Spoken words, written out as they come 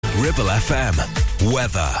Ribble FM.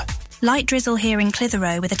 Weather. Light drizzle here in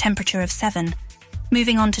Clitheroe with a temperature of 7.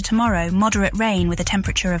 Moving on to tomorrow, moderate rain with a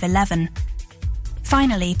temperature of 11.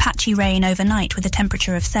 Finally, patchy rain overnight with a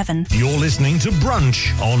temperature of 7. You're listening to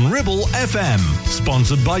Brunch on Ribble FM,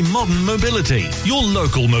 sponsored by Modern Mobility, your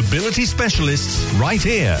local mobility specialists right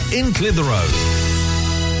here in Clitheroe.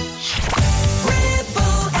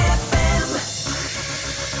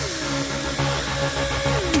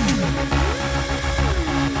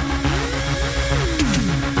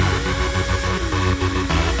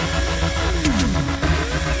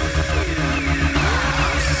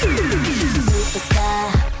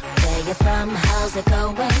 How's it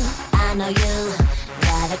going? I know you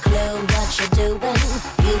got a clue what you're doing.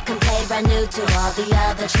 You can play brand new to all the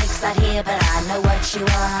other chicks out here, but I know what you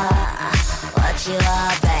are,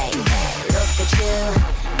 baby. Look at you,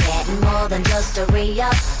 getting more than just a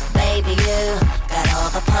re-up. Baby, you got all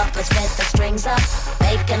the puppets with the strings up,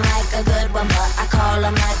 faking like a good one, but I call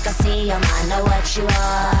them like I see them. I know what you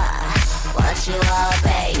are,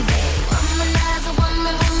 baby. Womanizer,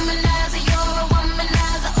 womanizer, you're a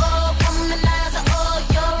womanizer, oh, womanizer, oh,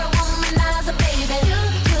 you're a womanizer, baby. You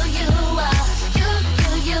are,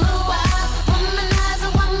 you are, womanizer,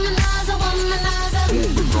 womanizer, womanizer.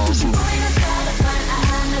 Boy, don't try to front,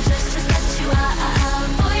 I know just what you are.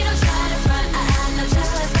 Boy, don't try to front, I know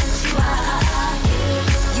just what you are.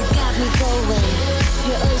 You got me going,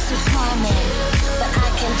 you're oh so charming, but I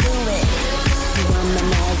can do it. You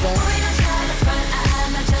womanizer. Boy, don't try to front, I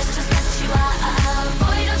know just what you are.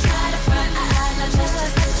 Boy, don't try to front, I know just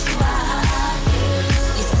what you are.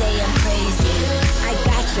 You say I'm crazy, I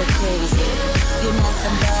got you crazy. You're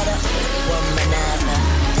nothing but a womanizer.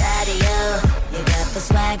 Daddy, you got the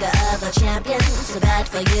swagger of a champion. Too bad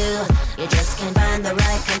for you, you just can't find the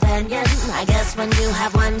right companion. I guess when you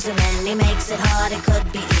have one too many makes it hard. It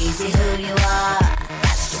could be easy who you are.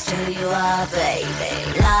 That's just who you are,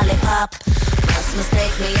 baby. Lollipop, must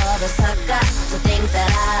mistake me or the sucker to think that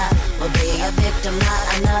I will be a victim, not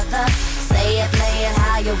another. Say it, play it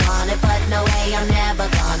how you want it, but no way, I'm never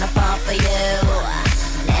gonna fall for you.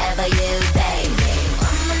 Never you, baby.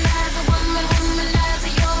 Womanizer,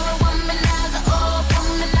 womanizer, you're a womanizer, oh,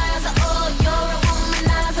 womanizer, oh, you're a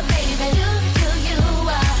womanizer, baby. You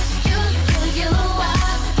are, you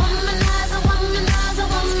are, womanizer, womanizer,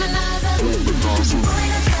 womanizer. Boy,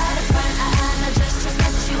 don't try to front, I know just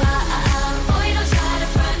what you are. Boy, don't try to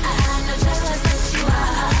front, I know just what you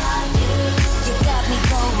are. You got me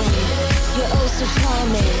going, you're oh so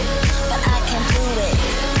charming, but I can do it.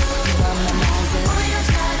 You womanizer. Boy, don't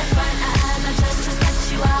try to front, I know just what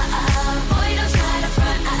you are. Boy, don't try to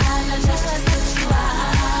front, I know just what you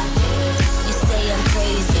are. You say I'm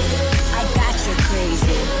crazy, I got you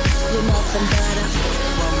crazy. You're nothing but a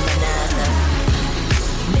womanizer.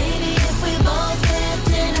 Maybe if we both lived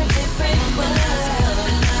in a different world,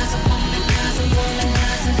 womanizer, womanizer,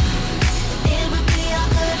 womanizer, it would be all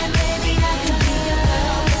good and maybe I could be your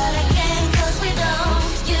girl, but I can't 'cause we don't.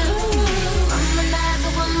 You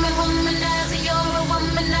womanizer, womanizer, you're a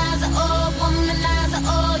womanizer, oh, womanizer,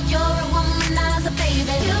 oh, you're a womanizer,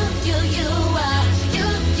 baby. You are,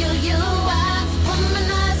 you are,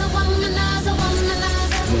 womanizer, womanizer,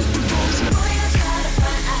 womanizer. Boy, don't try to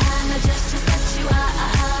front, I know just what you are.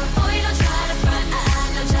 Boy, don't try to front, I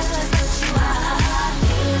know just what you are.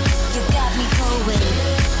 You got me going,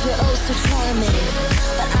 you're oh so charming,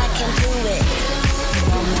 but I can do it. You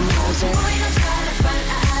womanizer. Boy, don't try to front,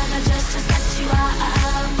 I know just what you are.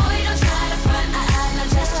 Boy, don't try to front, I know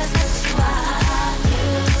just what you are.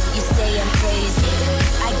 You say I'm crazy,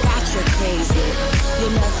 I got you crazy.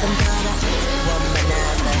 You're nothing but a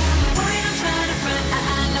womanizer. Boy, don't try to front,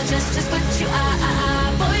 I know just what you are.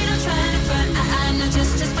 Boy, don't try to front, I know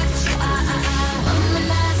just what you are.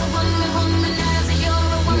 Womanizer, womanizer, you're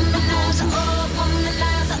a womanizer, oh,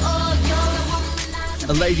 womanizer, oh, you're a womanizer.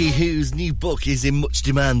 A lady whose new book is in much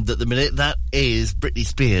demand at the minute, that is Britney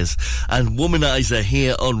Spears and Womanizer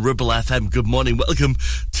here on Ribble FM. Good morning, welcome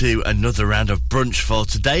to another round of Brunch for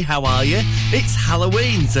today. How are you? It's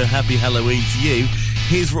Halloween, so happy Halloween to you.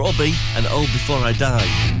 Here's Robbie and Oh Before I Die.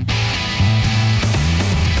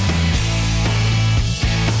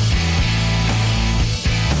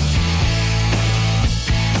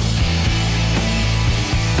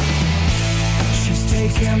 She's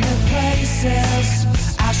taking me places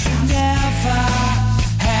I should never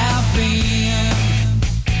have been.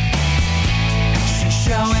 She's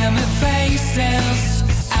showing me faces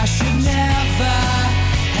I should never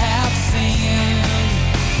have seen.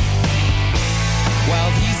 Well,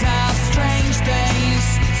 these are strange days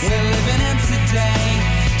we're living in today.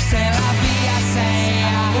 C'est la vie, I say. I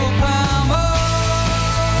hope I'm old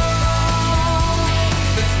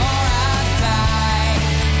before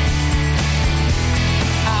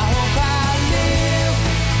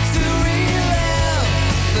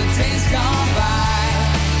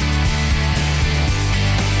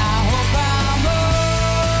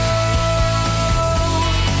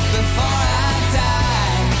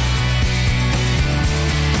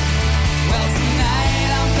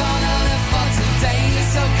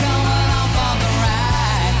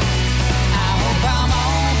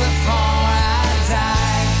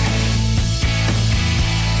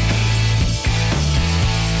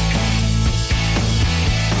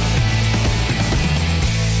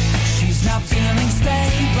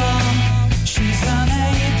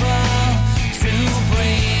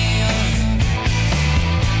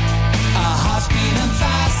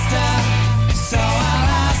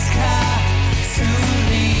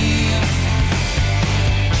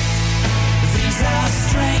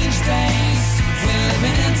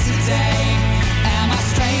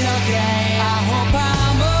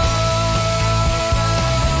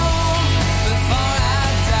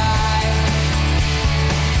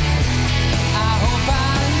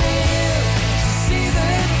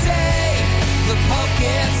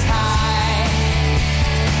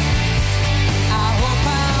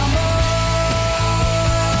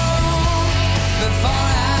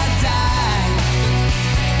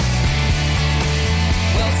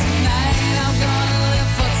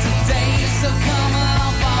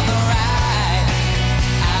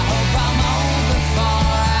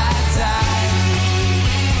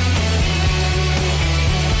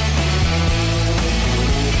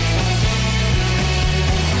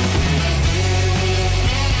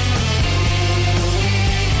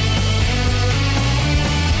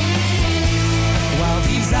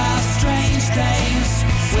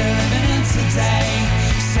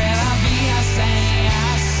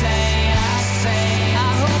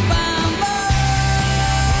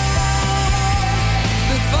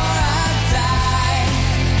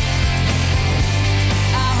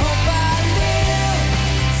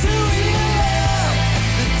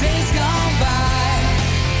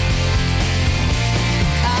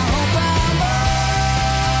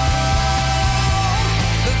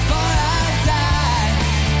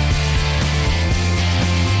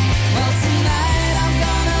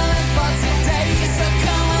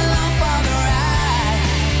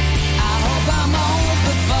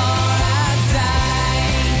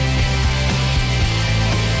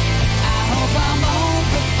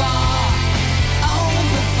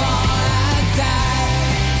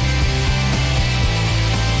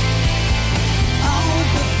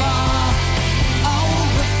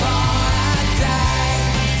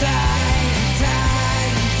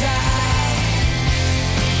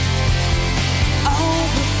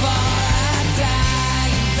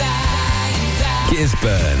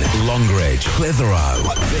Blackburn, Longridge, Clitheroe.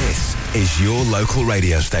 This is your local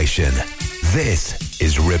radio station. This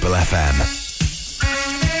is Ribble FM.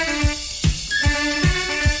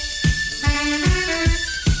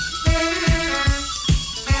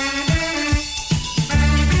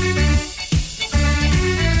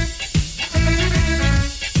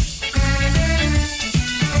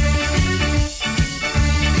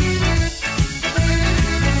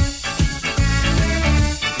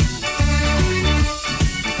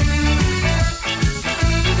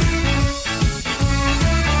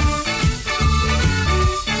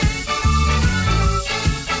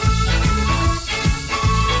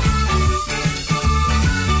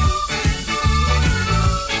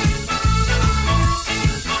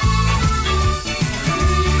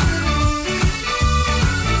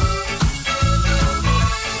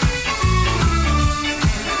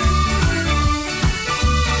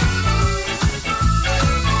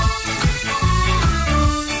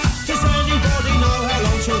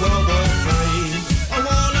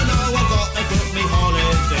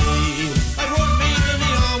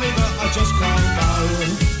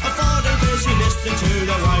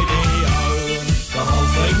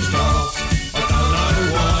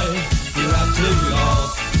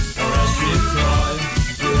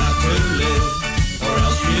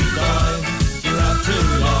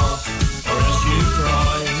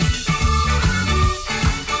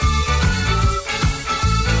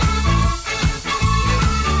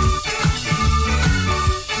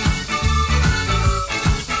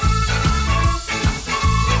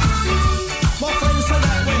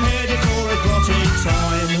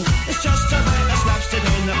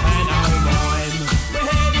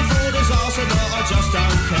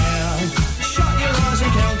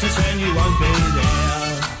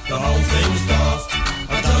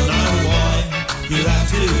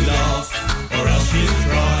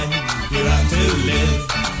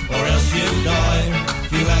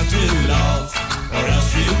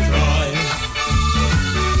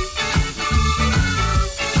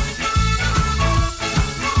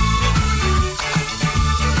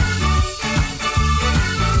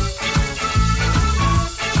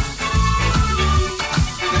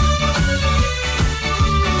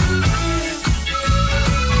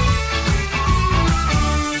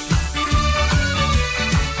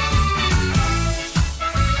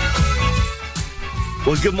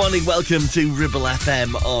 Well, good morning. Welcome to Ribble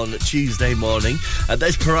FM on Tuesday morning.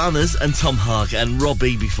 There's Piranhas and Tom Hark and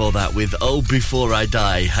Robbie before that with Oh Before I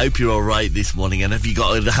Die. Hope you're all right this morning. And have you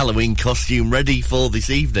got a Halloween costume ready for this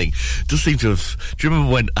evening? Does seem to have... Do you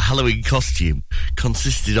remember when a Halloween costume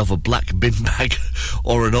consisted of a black bin bag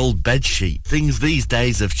or an old bed sheet? Things these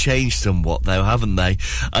days have changed somewhat, though, haven't they?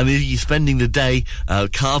 And if you're spending the day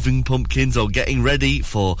carving pumpkins or getting ready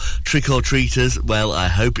for trick-or-treaters, well, I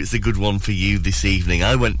hope it's a good one for you this evening.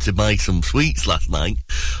 I went to buy some sweets last night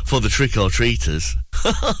for the trick-or-treaters.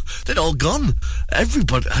 They'd all gone.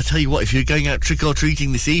 Everybody, I tell you what, if you're going out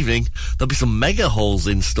trick-or-treating this evening, there'll be some mega hauls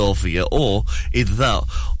in store for you, or either that,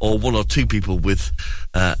 or one or two people with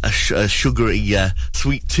a sugary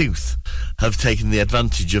sweet tooth have taken the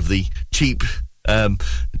advantage of the cheap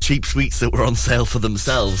sweets that were on sale for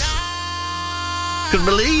themselves. Couldn't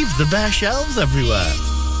believe the bare shelves everywhere.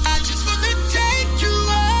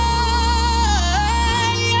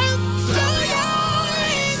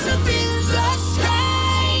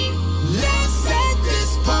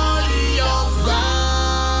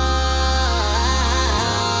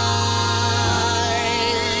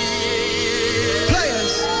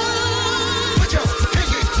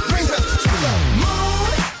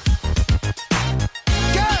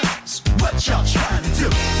 Y'all trying to do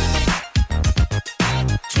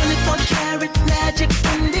 24 karat magic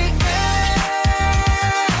in the air.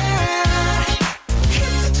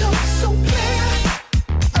 Hit the toe so clear.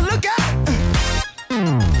 Look out.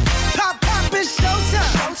 Pop, pop, it's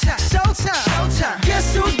showtime. Showtime.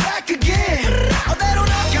 Guess who's back again? Oh, they don't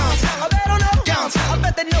know. Oh, they don't know. I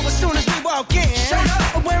bet they know as soon as we walk in.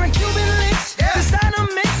 I'm wearing Cuban links, designer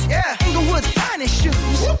mix, Inglewood's finest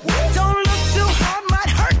shoes. Don't look too hard, might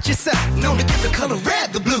hurt yourself. Known to give the color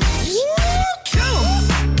red the blues.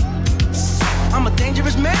 I'm a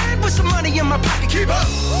dangerous man with some money in my pocket. Keep up.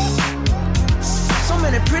 So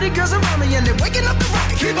many pretty girls around me and they're waking up the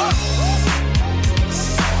rocket. Keep up.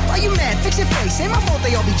 Why you mad? Fix your face. Ain't my fault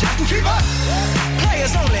they all be jocking. Keep up.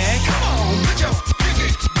 Players only. Come on, put your pinky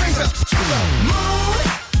rings up to the moon.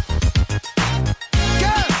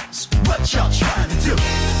 Girls, what y'all trying to do?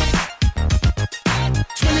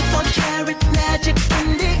 24 karat magic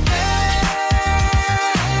in the air.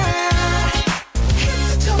 Hit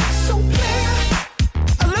the toe so clear.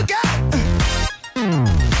 Look out.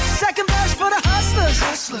 Second verse for the hustlers.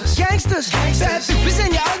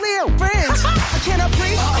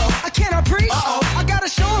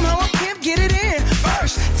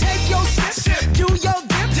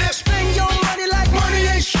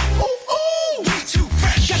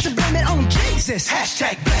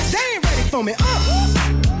 for me.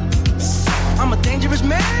 I'm a dangerous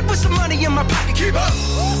man with some money in my pocket. Keep up.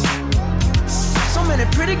 So many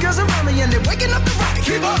pretty girls around me and they're waking up the rocket.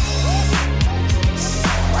 Keep up.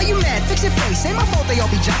 Why you mad? Fix your face. Ain't my fault they all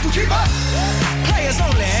be jocking. Keep up. Players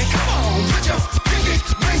only. Come on, put your pinky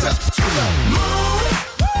rings up to the moon.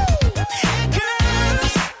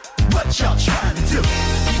 Girls, what y'all trying to do?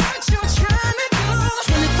 What you trying to do?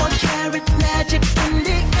 24 karat magic in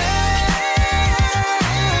the air.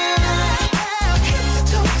 Head to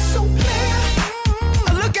toe so clear.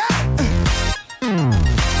 Look out.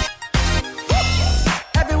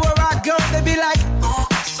 Everywhere I go, they be like, oh,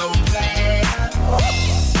 so bad.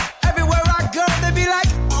 Everywhere I go, they be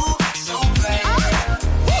like, oh, so bad.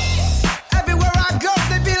 Everywhere I go,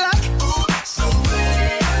 they be like, oh, so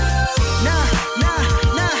bad.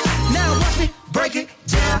 Now, watch me break it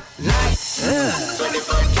down like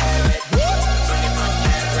 24 karat. 24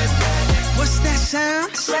 karat magic. What's that sound?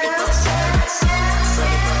 24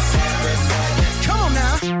 karat magic. Come on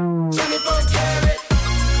now. 24 karat.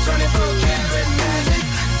 24 karat magic.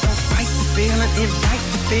 Don't fight the feeling, invite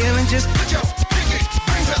the feeling. Just put your pinky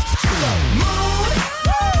rings up to the moon.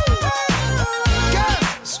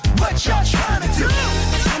 Girls, what y'all trying to do?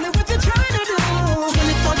 Tell me what you're trying to do.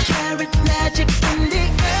 24 karat magic in the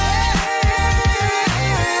air.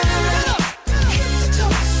 Head to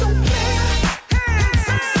toe so clear.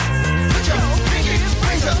 Put your pinky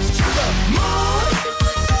rings up to the moon.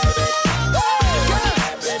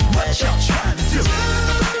 Girls, what y'all trying to do?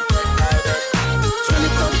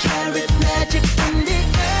 24 karat magic in the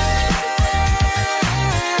air.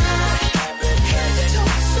 Head to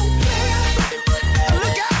toe so clear.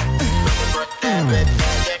 Look out.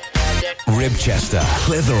 Ribchester,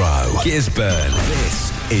 Clitheroe, Gisburn. This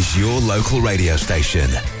is your local radio station.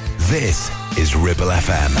 This is Ribble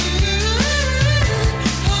FM.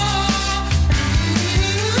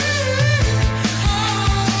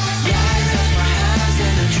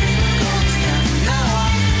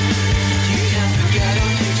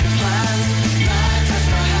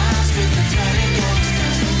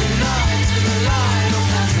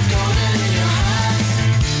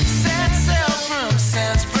 Set sail from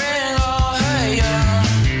Sand Spring, oh hey yeah.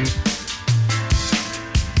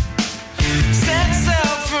 Set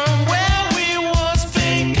sail from where we once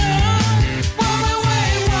begun. While we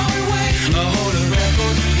wait. A hold of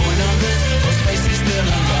records or numbers or spaces still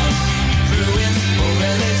undone. Ruins or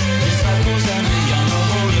relics, disciples and the young. A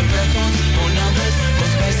hold of records or numbers or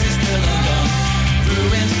spaces still undone.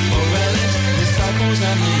 Ruins or relics, disciples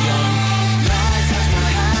and the young. Light touch my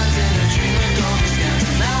hands in a dream of golden scans.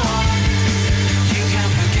 From now on, you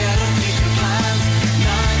can't forget our future plans.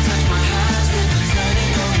 Light touch my hands with the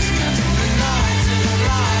turning golden scans. From the night to the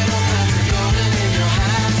light, all plans are golden in your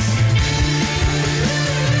hands.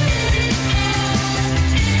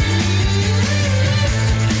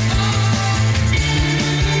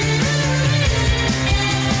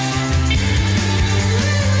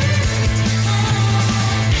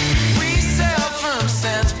 We sail from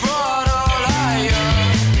Sands Broad, all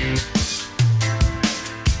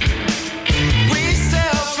we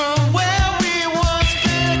sail from where we once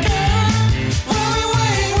begun. While we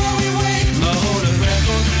wait. A hold of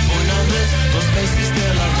records or numbers or spaces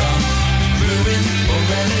still undone. Ruins or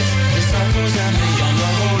relics, disciples and the young. A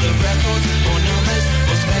hold of records or numbers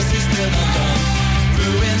or spaces still undone.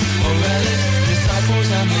 Ruins or relics, disciples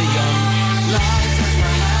and the young. Light touch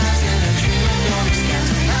my hands in a dream of golden scans.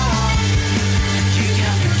 From now on, you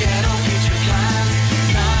can't forget our future plans.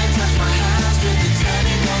 Light touch my hands with the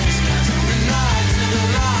turning golden scans. From the night to the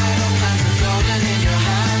light, all plans are golden in your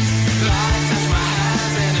hands. Light touch my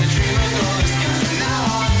hands in a dream of golden scans. From now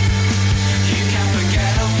on, you can't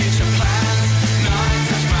forget our future plans. Light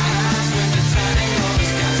touch my hands with the turning golden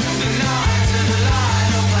scans. From the night to the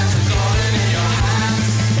light, all plans are golden in your hands.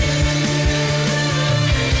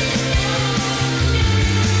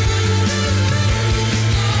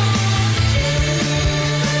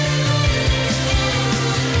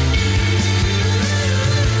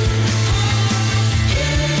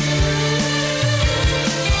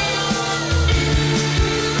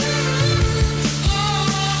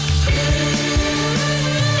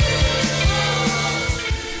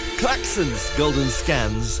 Claxons, Golden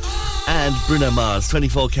Scans, and Bruno Mars,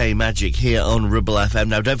 24K Magic here on Ribble FM.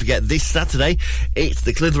 Now, don't forget, this Saturday, it's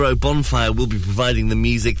the Clitheroe Bonfire. We'll be providing the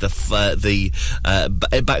music, the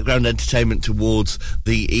background entertainment towards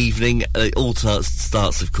the evening. It all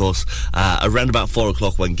starts, of course, around about 4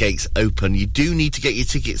 o'clock when gates open. You do need to get your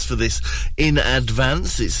tickets for this in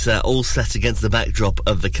advance. It's all set against the backdrop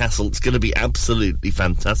of the castle. It's going to be absolutely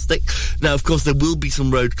fantastic. Now, of course, there will be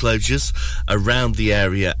some road closures around the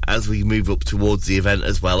area as we move up towards the event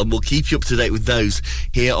as well, and we'll keep keep you up to date with those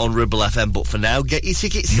here on Ribble FM. But for now, get your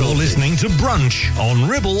tickets You're sorted. listening to Brunch on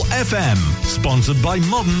Ribble FM, sponsored by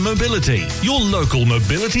Modern Mobility, your local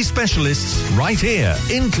mobility specialists right here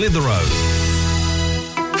in Clitheroe.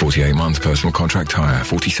 48 months personal contract hire,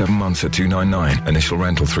 47 months at $299. Initial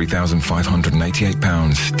rental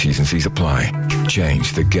 £3,588. T's and C's apply.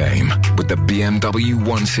 Change the game with the BMW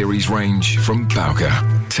 1 Series range from Bowker.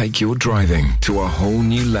 Take your driving to a whole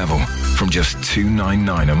new level from just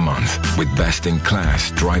 $299 a month with best-in-class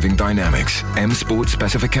driving dynamics, M Sport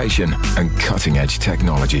specification and cutting-edge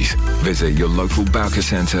technologies. Visit your local Bowker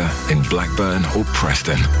centre in Blackburn or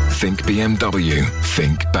Preston. Think BMW.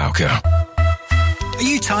 Think Bowker. Are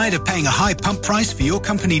you tired of paying a high pump price for your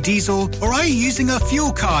company diesel? Or are you using a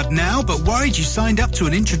fuel card now but worried you signed up to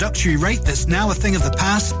an introductory rate that's now a thing of the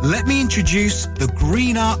past? Let me introduce the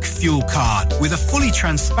Green Arc Fuel Card. With a fully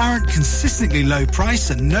transparent, consistently low price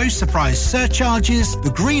and no surprise surcharges, the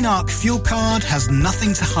Green Arc Fuel Card has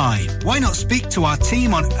nothing to hide. Why not speak to our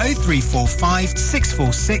team on 0345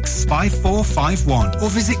 646 5451 or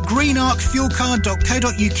visit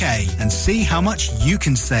greenarcfuelcard.co.uk and see how much you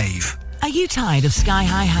can save. Are you tired of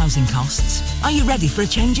sky-high housing costs? Are you ready for a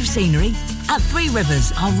change of scenery? At Three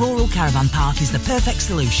Rivers, our rural caravan park is the perfect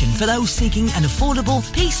solution for those seeking an affordable,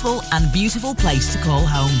 peaceful and beautiful place to call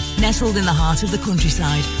home. Nestled in the heart of the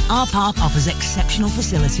countryside, our park offers exceptional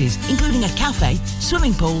facilities, including a cafe,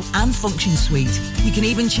 swimming pool and function suite. You can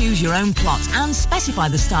even choose your own plot and specify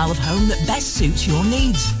the style of home that best suits your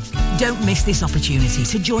needs. Don't miss this opportunity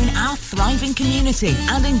to join our thriving community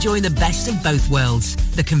and enjoy the best of both worlds,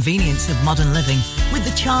 the convenience of modern living with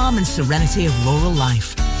the charm and serenity of rural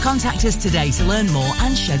life. Contact us today to learn more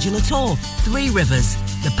and schedule a tour. Three Rivers,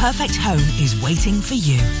 the perfect home is waiting for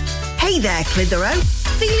you. Hey there, Clitheroe.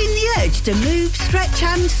 Feeling the urge to move, stretch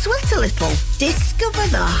and sweat a little? Discover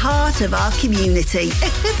the heart of our community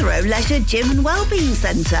at Clitheroe Leisure Gym and Wellbeing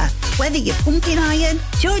Centre. Whether you're pumping iron,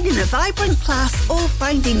 joining a vibrant class or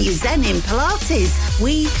finding your zen in Pilates,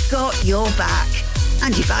 we've got your back.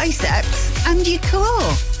 And your biceps and your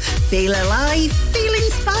core. Feel alive, feel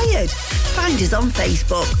inspired. Find us on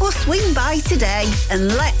Facebook or swing by today and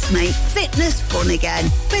let's make fitness fun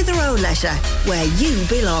again. Clitheroe Leisure, where you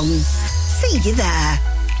belong. See you there.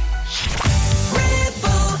 Baby,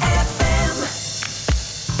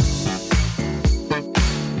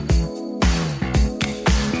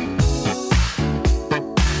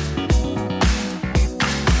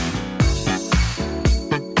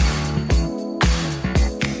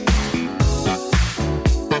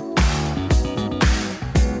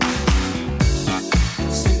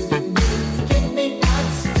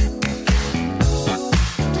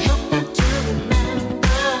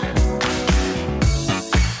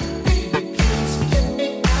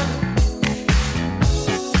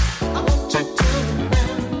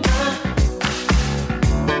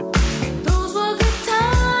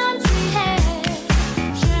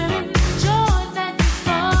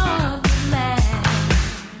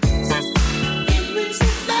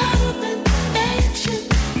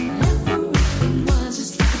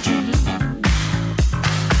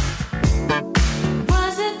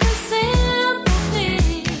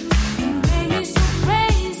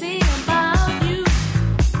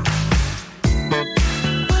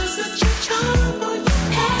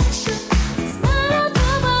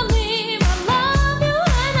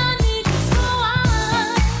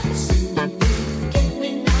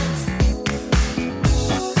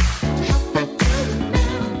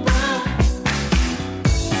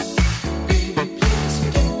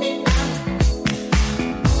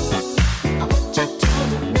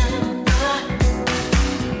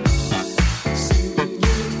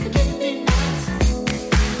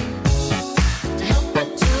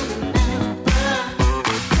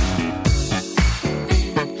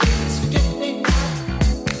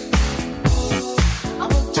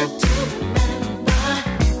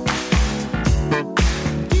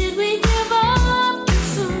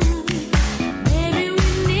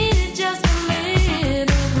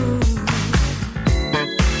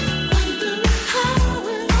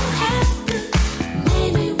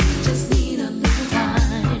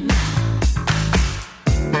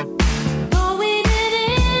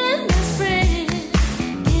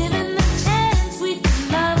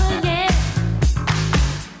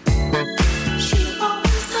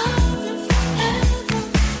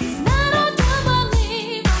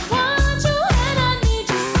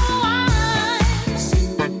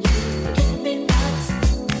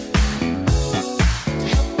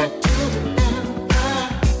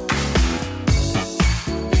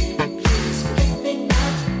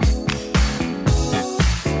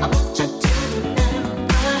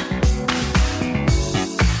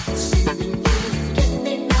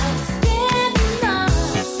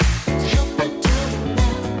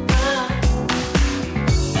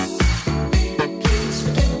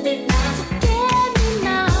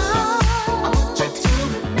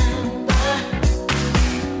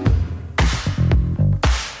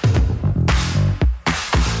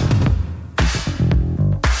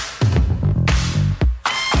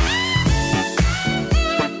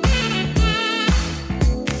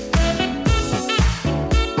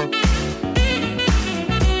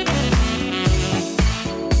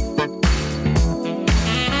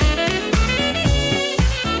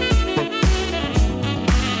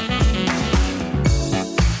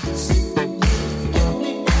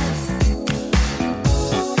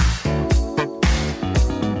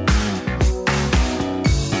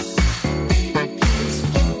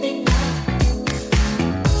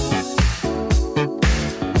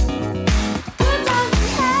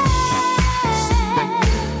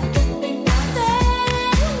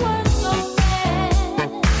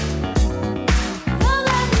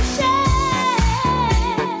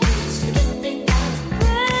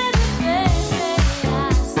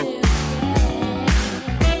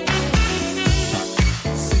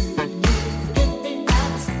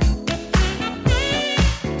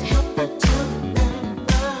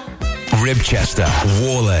 Ribchester,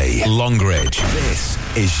 Worley, Longridge. This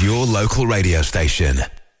is your local radio station.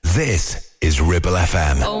 This is Ribble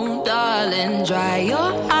FM. Oh, darling, dry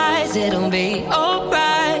your eyes. It'll be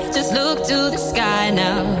alright. Just look to the sky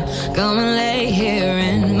now. Come and lay here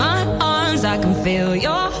in my arms. I can feel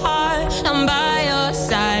your heart. I'm by your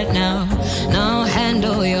side now. Now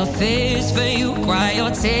handle your fears for you. Cry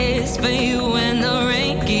your tears for you. When the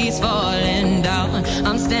rain keeps falling down,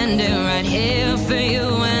 I'm standing right here for you.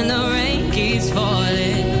 When the rain keeps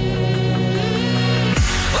falling.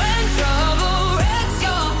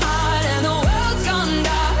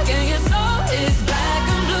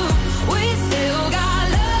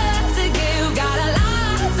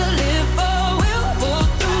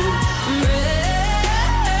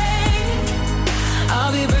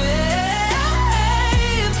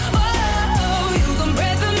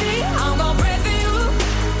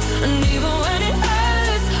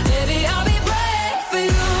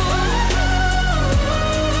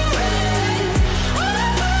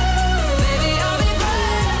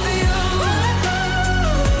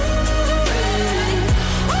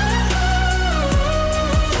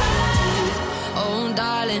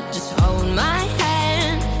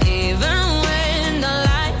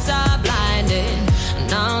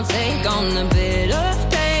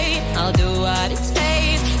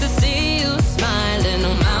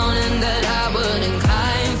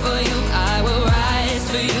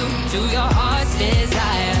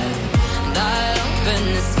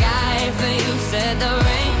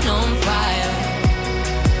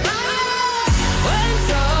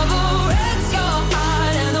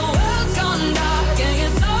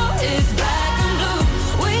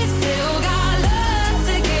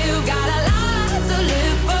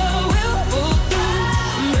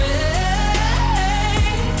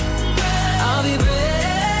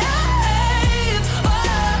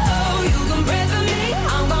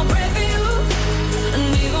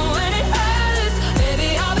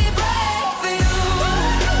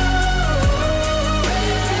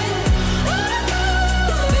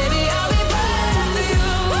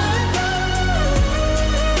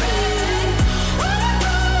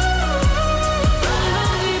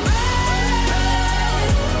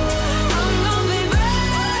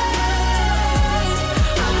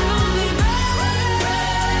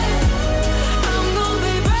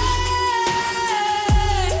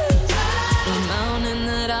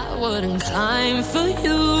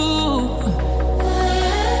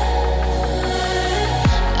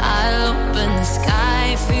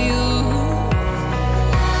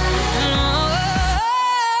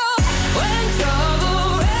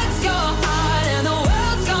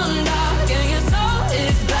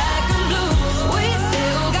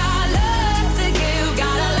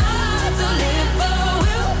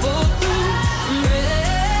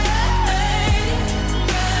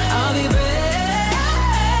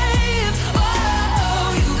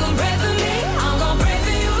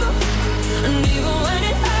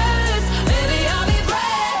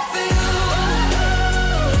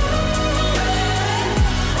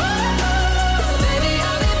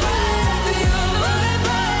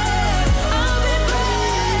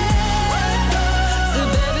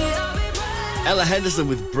 Henderson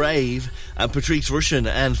with Brave and Patrice Rushen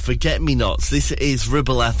and Forget Me Nots. This is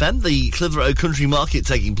Ribble FM, the Clitheroe Country Market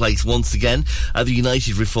taking place once again at the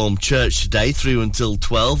United Reformed Church today through until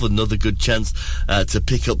 12. Another good chance to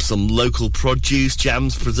pick up some local produce,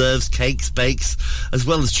 jams, preserves, cakes, bakes, as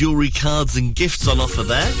well as jewellery, cards and gifts on offer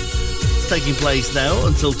there. It's taking place now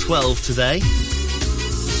until 12 today.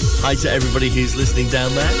 Hi to everybody who's listening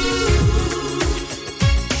down there.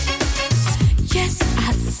 Yes,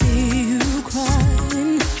 I see you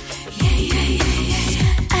crying,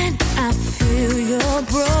 and I feel your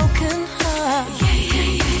broken heart.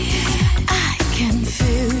 I can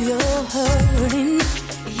feel your hurting.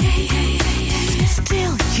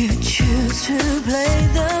 Still you choose to play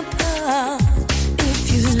the part.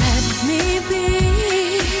 If you let me be,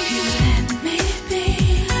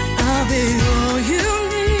 I'll be all you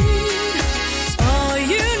need, all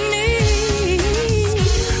you need.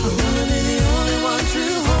 I wanna be the only one to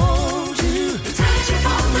hold you, touch you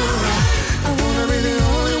from the right. I wanna be the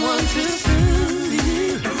only one to soothe you,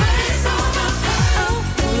 erase all the pain.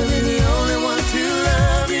 I wanna be the only one to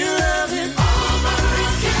love you over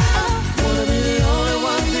again. I wanna be the only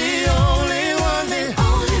one, the only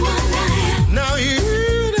one I am. Now you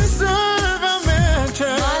deserve a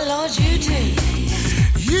mansion. My Lord, you do.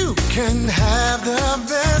 You can have the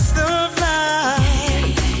best of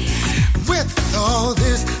life. With all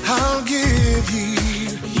this I'll give you.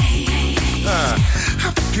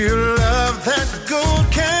 A pure love that gold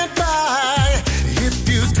can't buy. If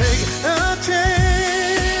you take a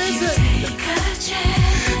chance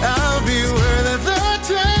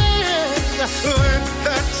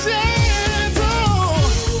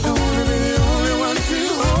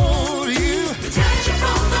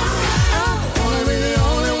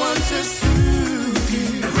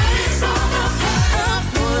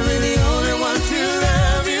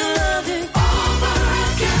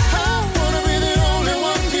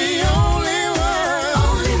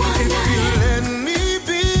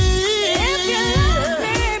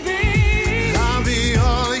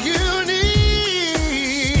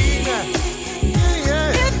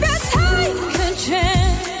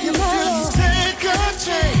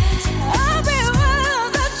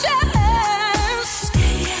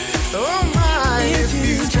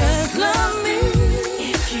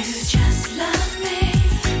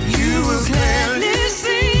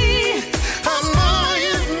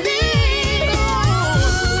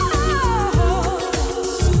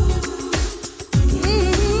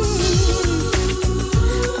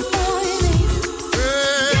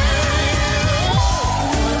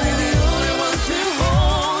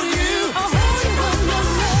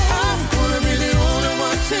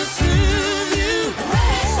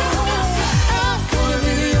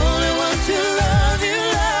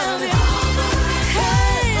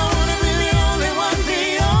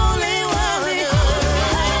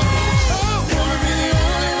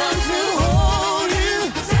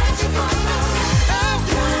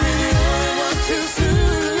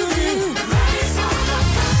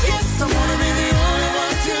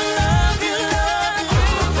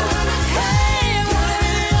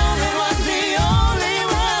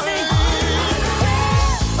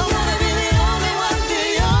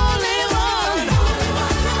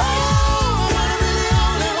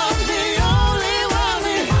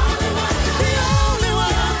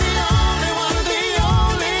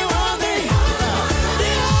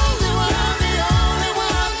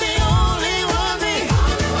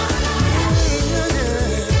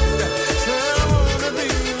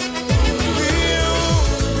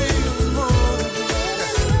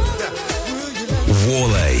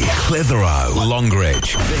Clitheroe,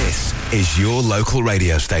 Longridge. This is your local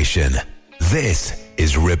radio station. This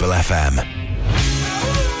is Ribble FM.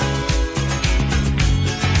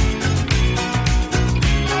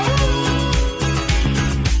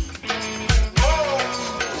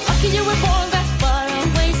 Lucky you were born that far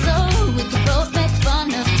away, so we could both make fun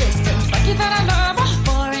of distance. Lucky that I love a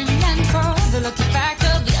foreign land for the lucky fact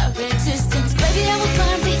of your existence. Baby, I will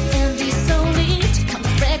climb the Andes solely to count the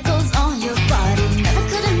freckles on your body. Never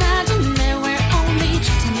could imagine there were only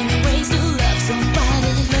too many ways to love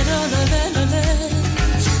somebody.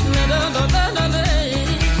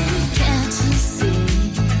 Can't you see?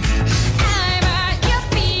 I'm at your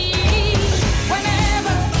feet.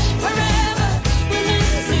 Whenever, wherever, we're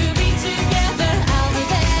meant to be together. I'll be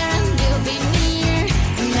there and you'll be near,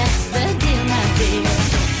 and that's the deal, my dear.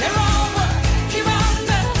 They're over, you're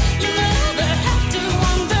under. You never have to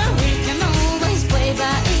wonder. We can always play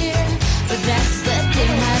by ear, but that's the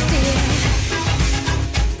deal, my dear.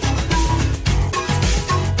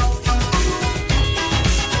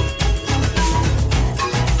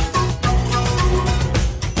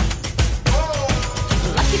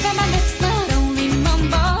 Lucky that my lips not only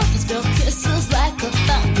mumble, they spill kisses like a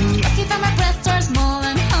fountain. Lucky that my breath are small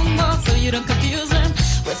and humble, so you don't confuse them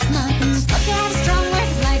with nothing. Lucky I have strong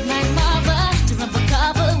words like my mother to run for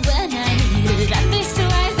cover when I need it. And these two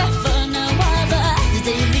eyes that for no other, the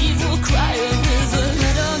day you leave will cry a river.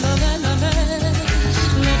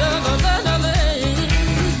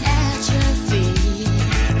 At your feet,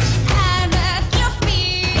 I'm at your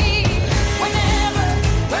feet. Whenever,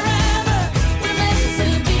 wherever, we're meant to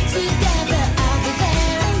be together. I'll be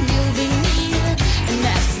there and you'll be near, and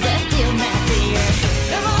that's the deal, my dear.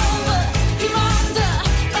 They're over, you're under.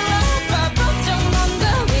 But both don't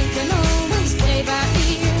wonder. We can always play by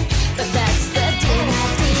ear, but that's the deal, my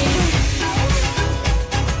dear.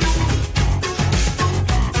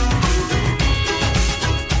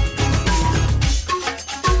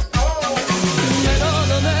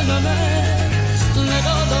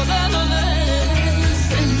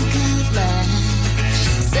 Think out loud,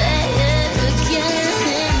 say it again.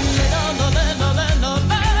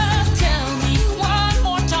 Tell me one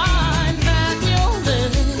more time that you'll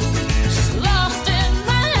live lost in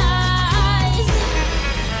my eyes.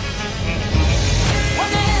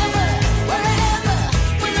 Whenever, wherever,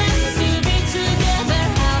 we're meant to be together.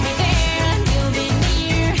 I'll be there and you'll be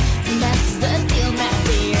near, and that's the deal, my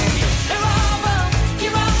dear. They're over,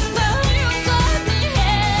 you're under. You've got me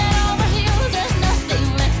head over heels. There's nothing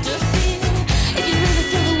left to feel if you really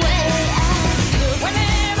feel the way I feel.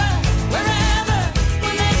 Whenever, wherever,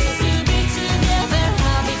 we're meant to be together.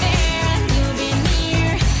 I'll be there and you'll be near,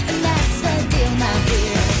 and that's the deal, my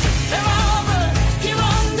dear. They're over, you're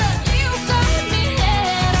under. You've got me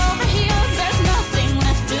head over heels. There's nothing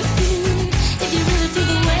left to feel if you really feel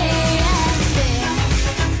the way I feel.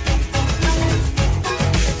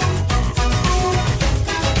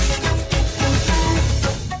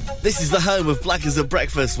 This is the home of Black as a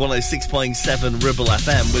Breakfast, 106.7 Ribble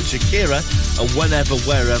FM with Shakira and Whenever,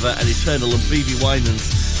 Wherever and Eternal and BB Winans.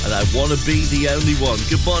 And I want to be the only one.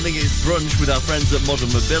 Good morning, it's Brunch with our friends at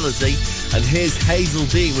Modern Mobility. And here's Hazel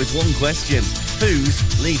D with one question. Who's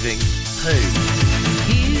leaving who?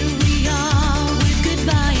 Here we are with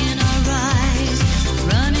goodbye in our eyes,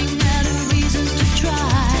 running out of reasons to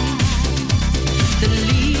try. The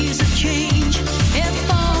leaves of change have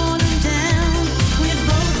fallen down, with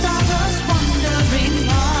both of us wondering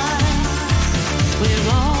why. We're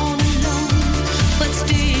all alone, but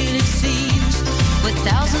still it seems we're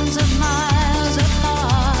thousands of miles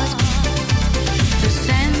apart. The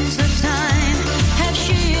sands of time have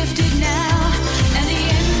shifted now, and the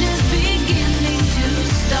end is beginning to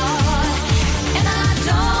start. And I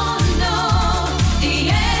don't know the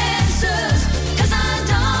answers, 'cause I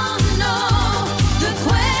don't know the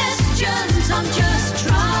questions. I'm just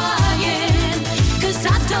trying, 'cause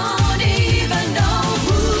I don't even know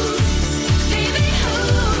who's leaving who.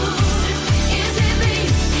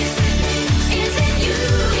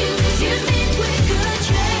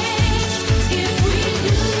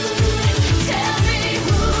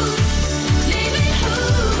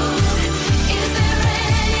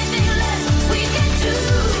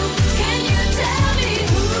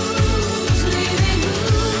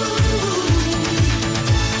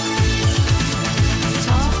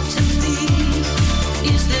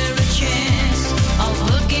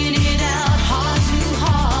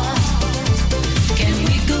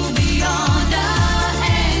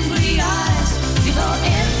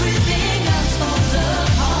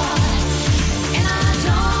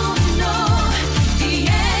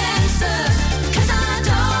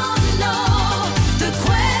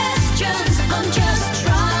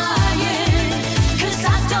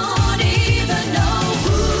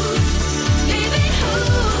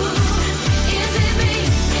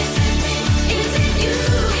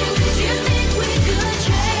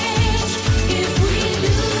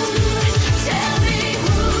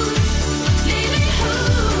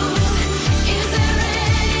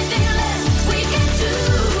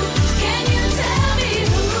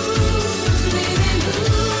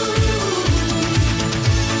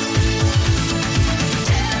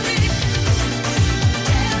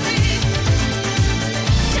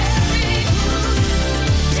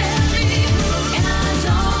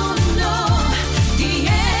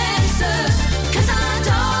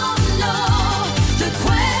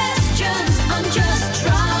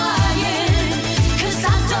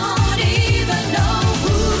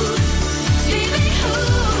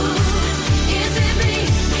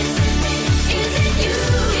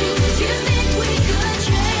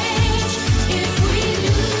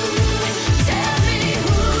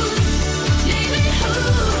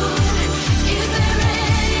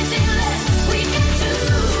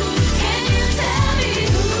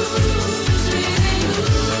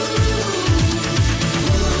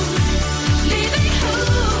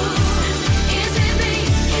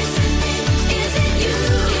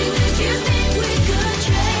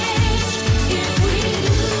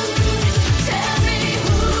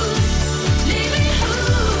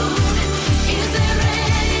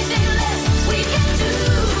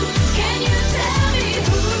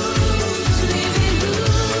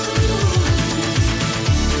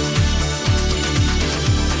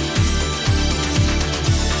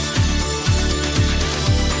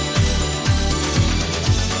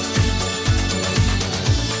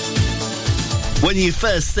 When you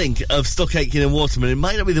first think of Stuck Aitken and Waterman, it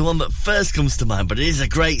might not be the one that first comes to mind, but it is a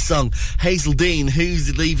great song. Hazel Dean,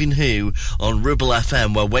 Who's Leaving Who, on Ribble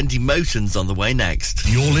FM, where Wendy Moten's on the way next.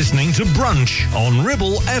 You're listening to Brunch on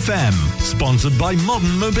Ribble FM, sponsored by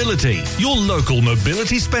Modern Mobility, your local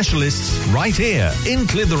mobility specialists right here in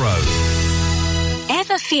Clitheroe.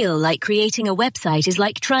 Ever feel like creating a website is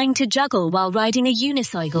like trying to juggle while riding a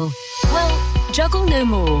unicycle? Well, juggle no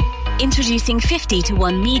more. Introducing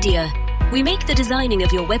 50-to-1 Media. We make the designing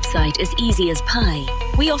of your website as easy as pie.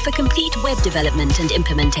 We offer complete web development and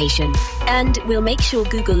implementation. And we'll make sure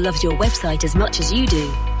Google loves your website as much as you do.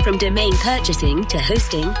 From domain purchasing to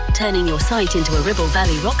hosting, turning your site into a Ribble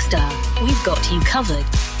Valley rockstar, we've got you covered.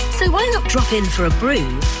 So why not drop in for a brew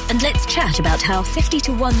and let's chat about how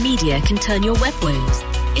 50-to-1 Media can turn your web woes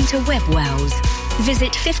into web wows.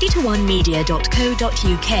 Visit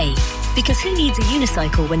 50to1media.co.uk, because who needs a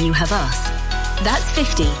unicycle when you have us? That's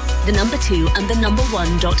 50, the number 2 and the number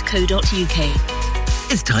 1.co.uk.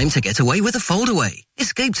 It's time to get away with a foldaway.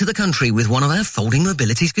 Escape to the country with one of our folding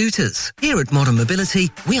mobility scooters. Here at Modern Mobility,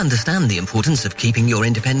 we understand the importance of keeping your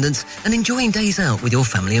independence and enjoying days out with your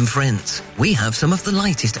family and friends. We have some of the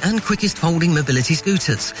lightest and quickest folding mobility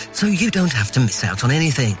scooters, so you don't have to miss out on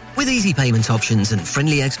anything. With easy payment options and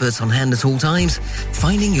friendly experts on hand at all times,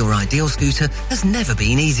 finding your ideal scooter has never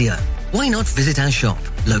been easier. Why not visit our shop,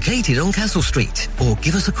 located on Castle Street, or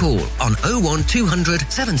give us a call on 01200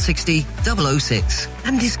 760 006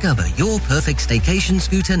 and discover your perfect staycation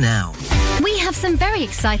scooter now. We have some very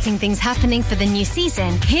exciting things happening for the new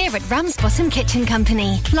season here at Ramsbottom Kitchen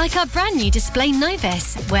Company, like our brand new display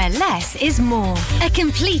Novus, where less is more. A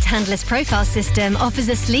complete handless profile system offers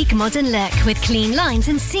a sleek modern look with clean lines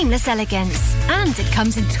and seamless elegance. And it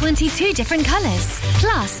comes in 22 different colours.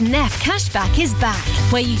 Plus, Neff Cashback is back,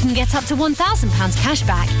 where you can get up to £1,000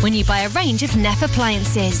 cashback when you buy a range of Neff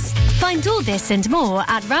appliances. Find all this and more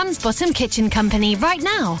at Ramsbottom Kitchen Company right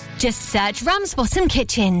now. Just search Ramsbottom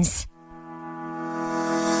Kitchens.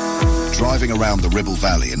 Driving around the Ribble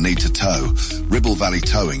Valley and need to tow? Ribble Valley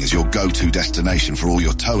Towing is your go-to destination for all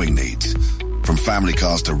your towing needs. From family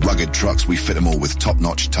cars to rugged trucks, we fit them all with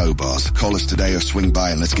top-notch tow bars. Call us today or swing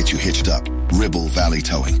by and let's get you hitched up. Ribble Valley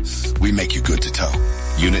Towing. We make you good to tow.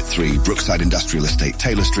 Unit 3, Brookside Industrial Estate,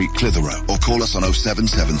 Taylor Street, Clitheroe. Or call us on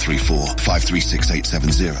 07734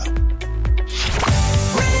 536870.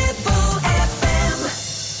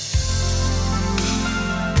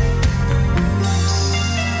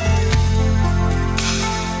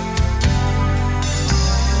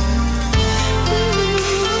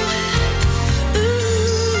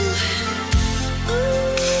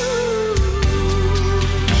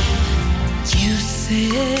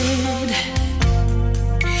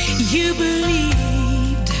 You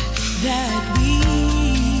believed that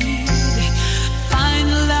we'd find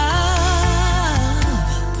love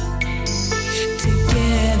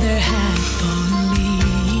together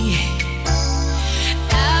happily.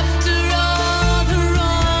 After all the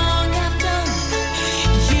wrong I've done,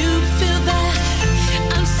 you feel that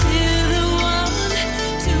I'm still the one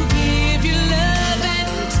to give you love and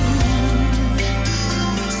tune.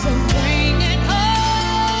 So bring it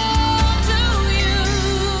home to you.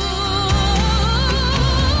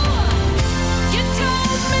 You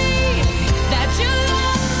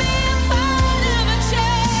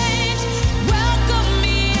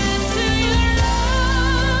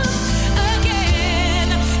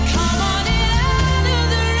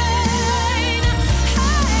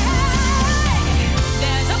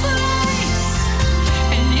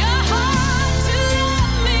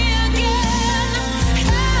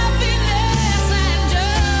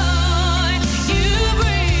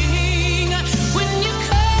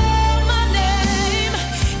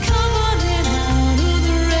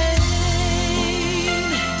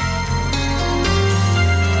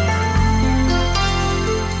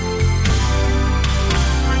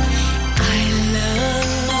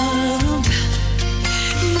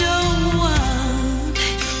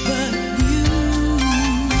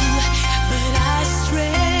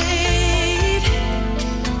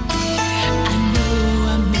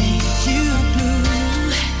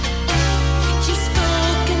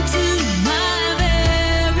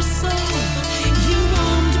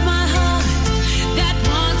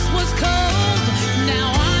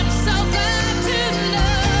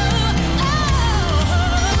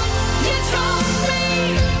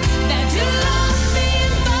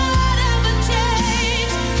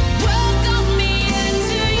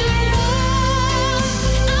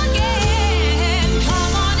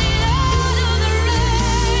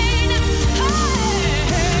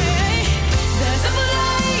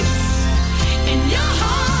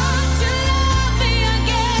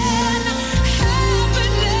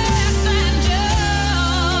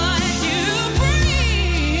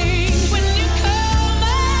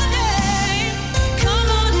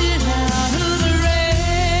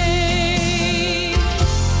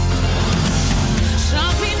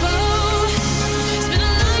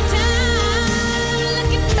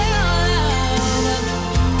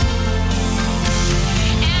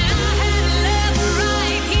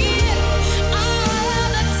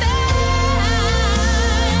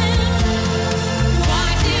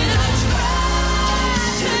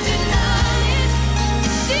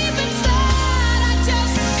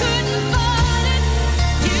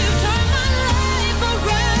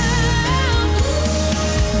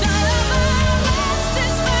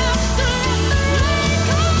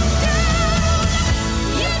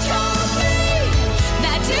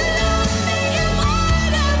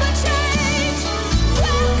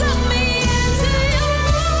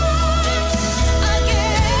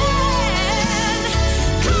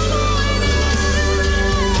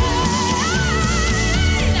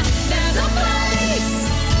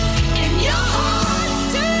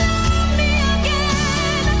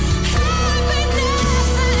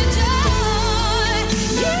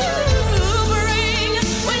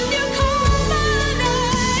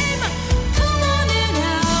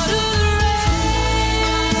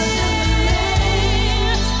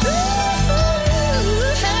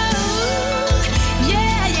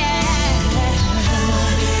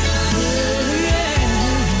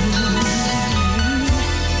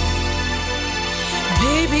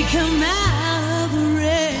come out of the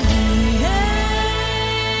rain.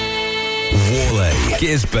 Worley,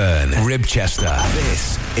 Gisburn, Ribchester.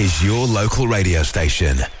 This is your local radio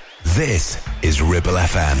station. This is Ribble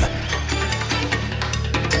FM.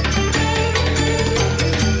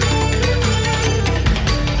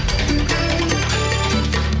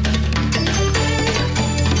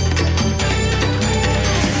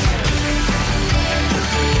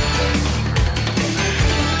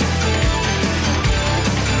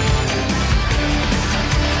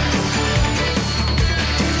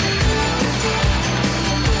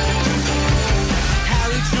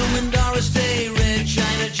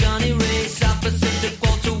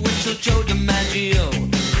 Joe DiMaggio,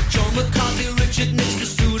 Joe McCarthy, Richard Nixon,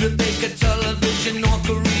 Studebaker, television, North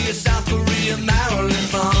Korea, South Korea, Marilyn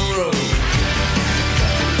Monroe.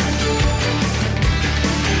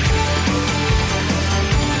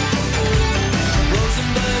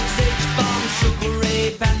 Rosenberg, H-Bomb, Sugar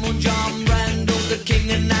Ray, Panmunjom, Randall, the King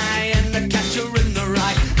and I, and the Catcher in the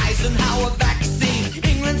Rye. Eisenhower vaccine,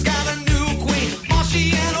 England's got a new queen,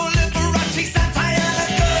 Marciano, Liberace, satire,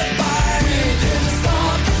 and goodbye. We didn't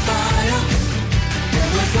start the fire. It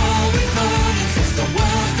was always burning since the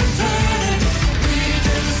world's been turning. We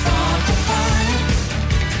didn't start the fire.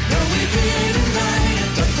 No, we didn't light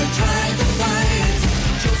it, but we tried to fight it.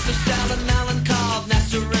 Joseph Stalin, Alan Cobb,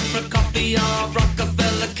 Nasser and Prokofiev,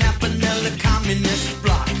 Rockefeller, Campanella, Communist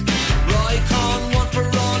Bloc. Roy Cohn, one for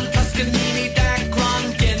all, Toscanini, Dacron,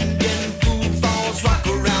 Gin, Food Falls, rock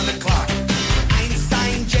around the clock.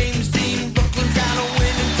 Einstein, James Dean, Brooklyn's got a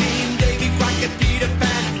winning team. Davy Crockett, Peter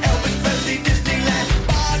Pan, Elvis Presley, Disneyland,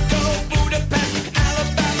 Bardo, Budapest,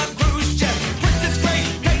 Alabama, Khrushchev, Princess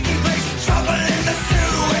Grace, Peyton Place, trouble in the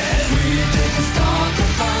Suez. We didn't start the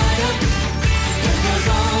fire. It was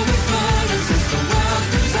always burning since the world's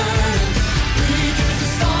been turning. We didn't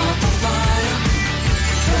start the fire.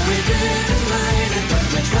 No, we didn't light it, but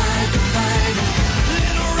we tried to fight it.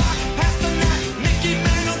 Little Rock, Pasternak, Mickey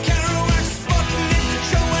Mantle, Kerouac, Sputnik,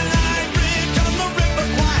 Joe and I, Bridge on the River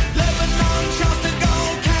Kwai, Lebanon, Charleston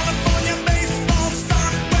Gold, California baseball star,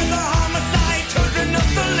 weather homicide, children of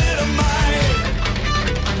the Little Mile.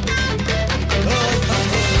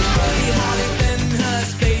 Buddy Holly, Ben Hur,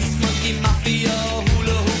 Space Monkey, Mafia,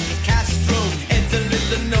 Hula Hoops, Castro, Enter is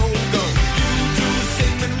a no-go. U2,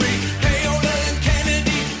 Sigmund Reed, Payola and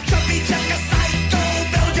Kennedy, Chubby Checker, Psycho,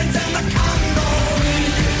 Belgians and the Congo. We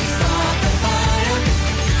didn't start the fire.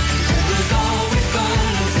 It was always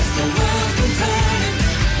burning since the world's been turning.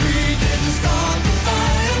 We didn't start the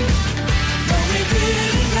fire. No, we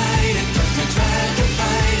didn't light it, but we tried to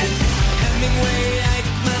fight it. Hemingway,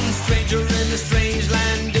 Eichmann, Stranger in the Strange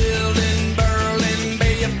Land, Dylan, Berlin,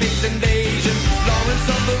 Bay of Pigs invasion, Lawrence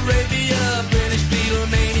of Arabia, British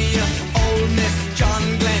Beatlemania, Ole Miss, John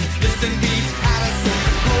Glenn, Liston Beats, Patterson,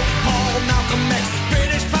 Pope Paul, Malcolm X,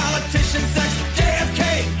 British politician, sex, JFK,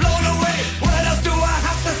 blown away. What else do I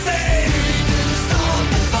have to say? We didn't start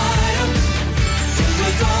the fire. It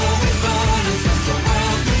was always burning since the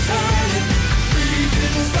world's been turning. We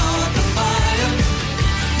didn't start the fire.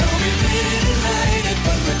 No, we didn't light it,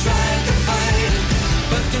 but we tried to fight it.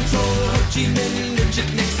 But control, Ho Chi Minh,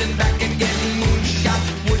 Richard Nixon, back again, Moonshot,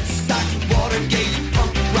 Woodstock, Watergate,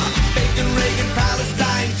 punk rock, Bacon, Reagan,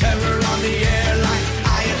 Palestine, terror on the airline,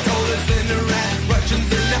 Ayatollahs in Iran, Russians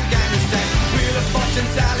in Afghanistan, Wheel of Fortune,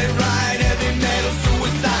 Sally Ride, heavy metal,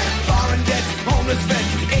 suicide, foreign debts, homeless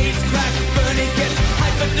vets, AIDS, crack, Bernie gets,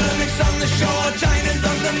 hypodermics on the shore, China's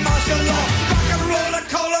under martial law, rock and roll,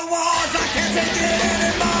 cola wars, I can't take it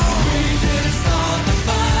anymore. We didn't start the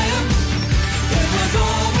fire. It was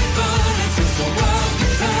always burning since the world's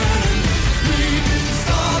been turning. We didn't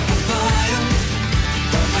start the fire.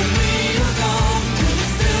 But when we were gone, it was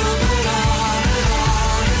still burn on and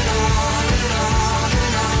on and on and on and on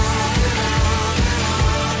and on and on and on.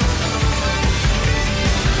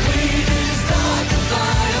 We didn't start the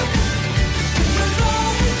fire. It was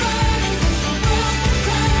always burning since the world's been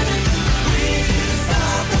turning. We didn't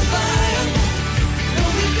start the fire. No,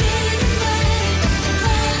 we didn't light it, but we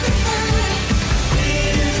tried to fight it. We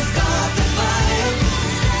didn't start the fire.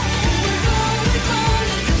 It was always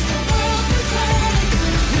burning since the world's been turning.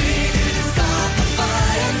 We didn't start the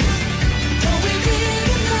fire. No, we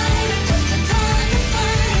didn't light it, but we tried to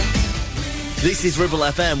fight it. This is Ribble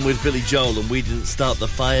FM with Billy Joel, and we didn't start the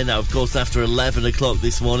fire. Now, of course, after 11 o'clock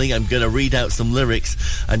this morning, I'm going to read out some lyrics,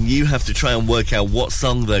 and you have to try and work out what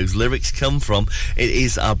song those lyrics come from. It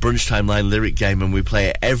is our Brunch Timeline lyric game, and we play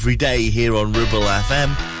it every day here on Ribble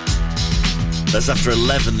FM. That's after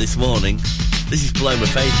 11 this morning. This is Blow My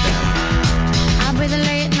Face now. I'll be the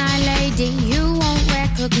late night lady you won't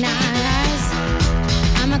recognize.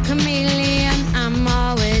 I'm a chameleon, I'm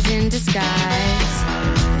always in disguise.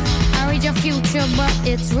 I read your future, but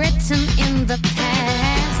it's written in the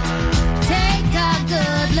past. Take a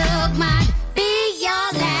good look, might be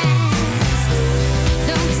your last.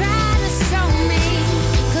 Don't try to show me,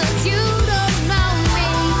 'cause you don't know me.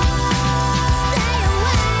 Stay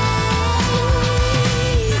away.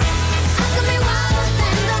 I could be wilder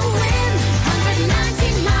than the wind,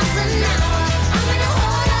 119 miles an hour. I'm in a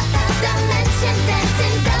whole other dimension,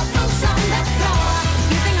 dancing doubles on the floor.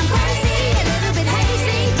 You think I'm crazy, a little bit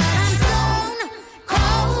hazy, but I'm stone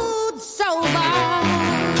cold sober.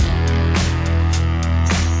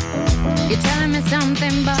 You're telling me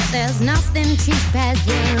something, but there's nothing cheap as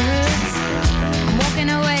words. I'm walking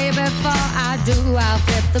away before I do, I'll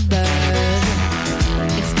flip the bird.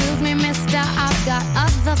 Excuse me, mister, I've got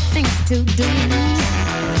other things to do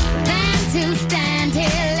than to stand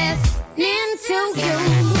here listening to you.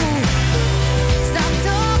 Stop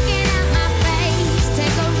talking at my face,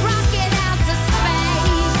 take a rocket out to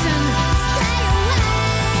space and stay away.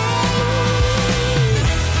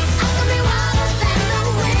 I could be wilder than the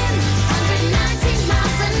wind, 119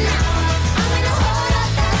 miles an hour. I'm in a whole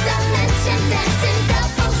other dimension, dancing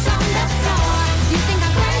doubles on the floor. You think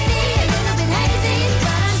I'm crazy, a little bit hazy,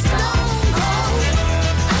 but I'm stone cold.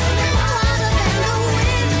 I could be wilder than the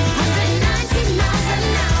wind, 119 miles an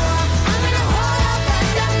hour. I'm in a whole other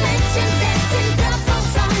dimension, dancing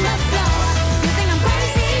doubles on the floor. You think I'm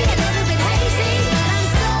crazy, a little bit hazy, but I'm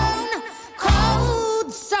stone cold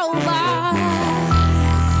sober.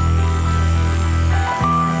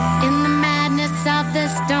 In the madness of the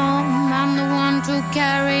storm, I'm the one to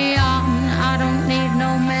carry on. I don't need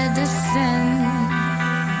no medicine.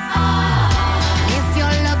 If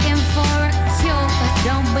you're looking for a cure,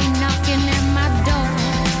 don't be knocking at my door.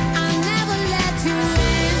 I'll never let you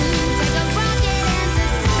in. Take a rocket into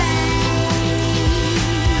space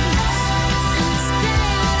and stay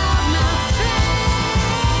out of my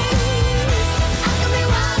face. I could be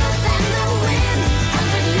wilder than the wind,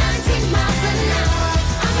 119 miles an hour.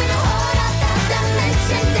 I'm in a whole other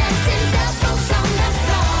dimension, dancing doubles on the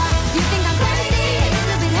floor. You think I'm crazy, a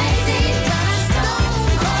little bit hazy, but I'm stone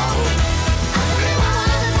cold. I could be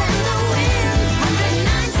wilder than the wind,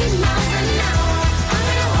 119 miles an hour. I'm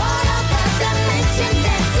in a whole other dimension,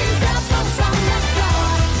 dancing doubles on the floor.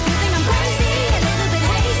 You think I'm crazy, a little bit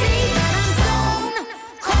hazy, but I'm stone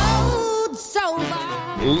cold sober.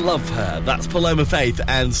 Love her. That's Paloma Faith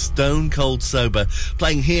and Stone Cold Sober,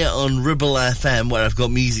 playing here on Ribble FM, where I've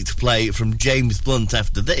got music to play from James Blunt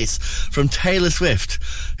after this, from Taylor Swift,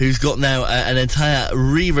 who's got now an entire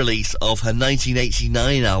re-release of her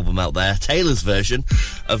 1989 album out there, Taylor's version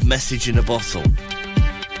of Message in a Bottle.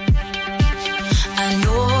 I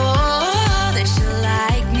know that you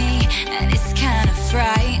like me, and it's kind of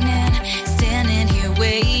frightening. Standing here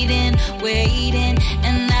waiting,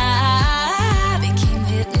 and I became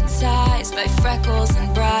hypnotized by freckles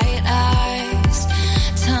and bright eyes,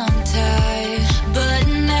 tongue-tied. But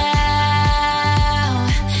now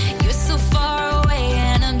you're so far away,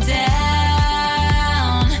 and I'm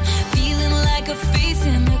down, feeling like a face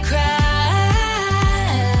in the crowd.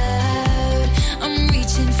 I'm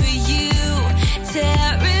reaching for you,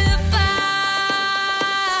 terrified,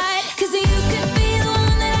 'cause you could be the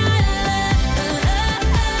one that I love.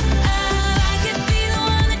 I could be the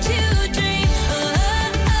one that you dream.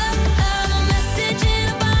 A message in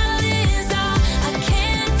a bottle is all I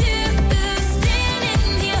can do. Standing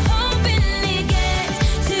here hoping it gets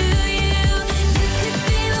to you. You could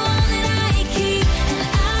be the one that I keep, and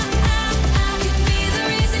I could be the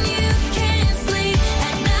reason you can't sleep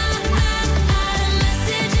at night. A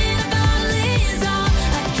message in a bottle is all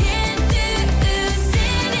I can do.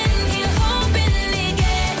 Standing here hoping it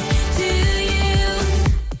gets to you.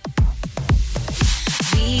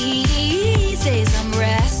 These days I'm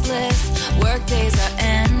restless, work days are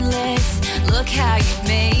endless. Look how you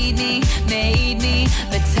made me,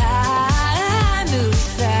 but time moves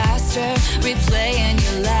faster, replaying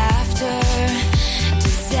your laughter,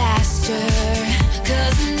 disaster.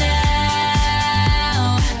 'Cause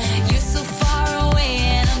now you're so far away,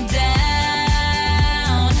 and I'm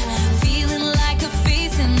down, feeling like a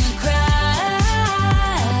face in the crowd.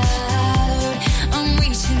 I'm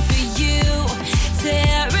reaching for you,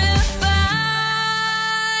 terrified,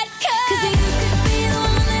 'cause you could be the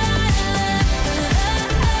one that I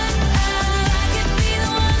love.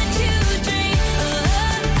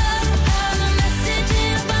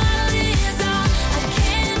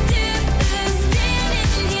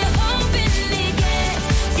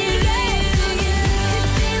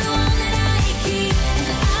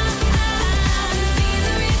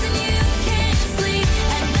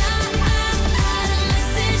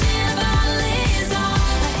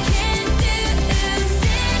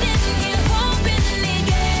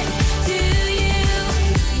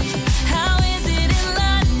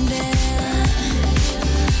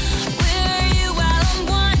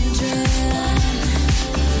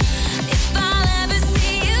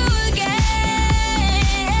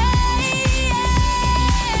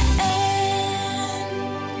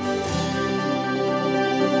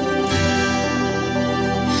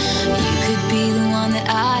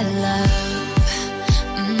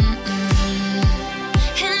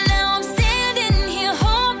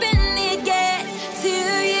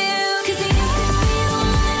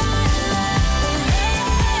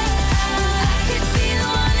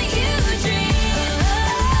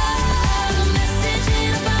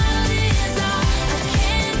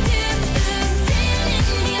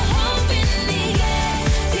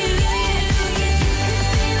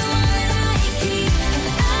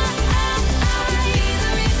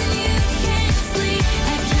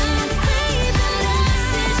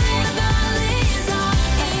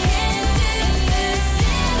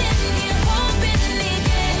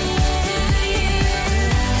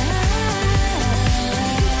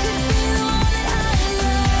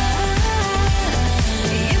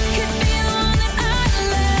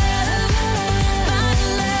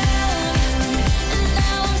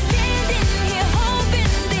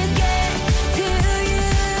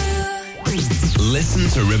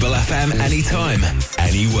 FM anytime,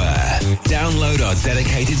 anywhere. Download our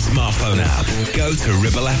dedicated smartphone app. Go to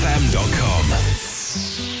ribblefm.com.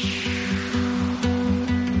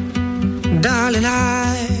 Darling,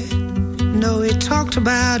 I know we talked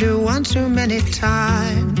about it one too many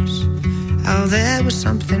times. How there was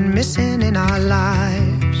something missing in our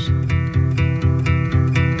lives.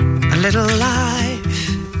 A little life.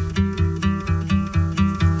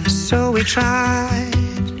 So we tried.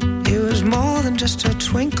 It was more than just a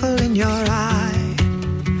twinkle in your eye.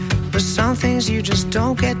 But some things you just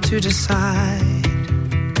don't get to decide.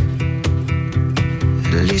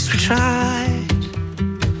 At least we tried.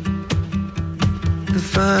 The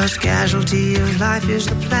first casualty of life is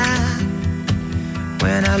the plan.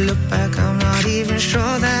 When I look back, I'm not even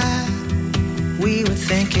sure that we were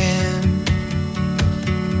thinking.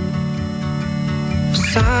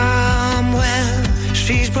 Somewhere,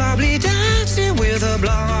 she's probably dancing with her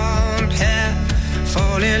blonde hair,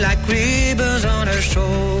 falling like ribbons on her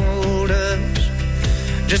shoulders,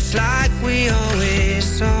 just like we always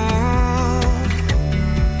saw.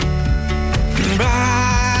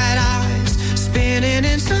 Bright eyes spinning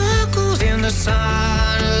in circles in the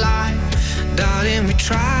sunlight. Darling, we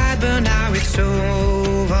tried, but now it's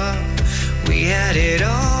over. We had it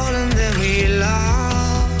all and then we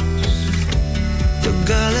lost the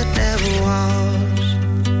girl that never was.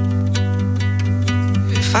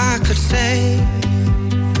 If I could say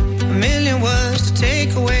a million words to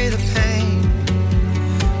take away the pain,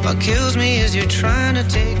 what kills me is you're trying to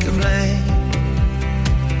take the blame.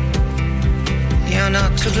 You're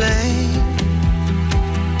not to blame.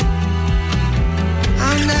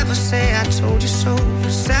 I'll never say I told you so.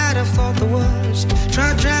 Sad I thought the worst.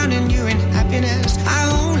 Tried drowning you in happiness. I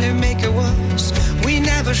only make it worse. We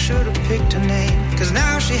never should have picked a name, 'cause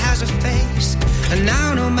now she has a face. And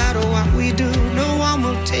now no matter what we do, no one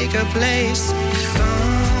will take her place.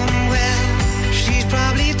 Somewhere she's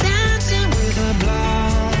probably dancing with her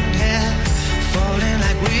blonde hair, falling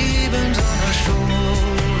like ribbons on her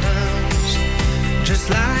shoulders, just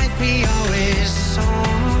like we always saw.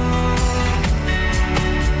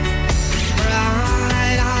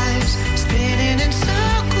 Bright eyes spinning in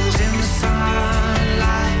circles in the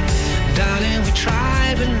sunlight. Darling, we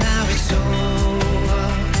tried, but now it's over.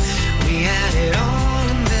 We had it all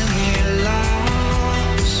and then we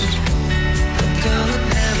lost the girl that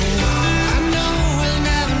never was. I know we'll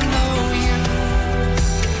never know you.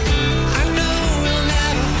 I know we'll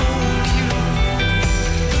never hold you.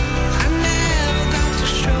 I never got to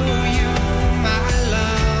show you my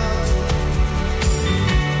love.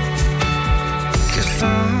 'Cause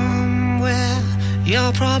somewhere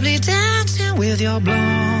you're probably dancing with your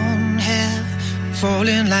blonde hair,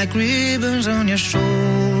 falling like ribbons on your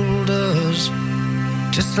shoulders,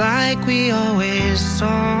 just like we always saw.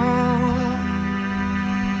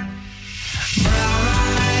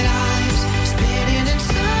 Bright eyes spinning in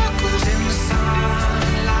circles in the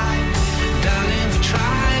sunlight. Darling, we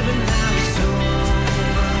tried, but now it's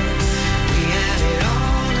over. We had it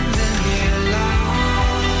all and then we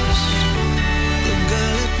lost the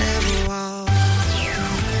girl that never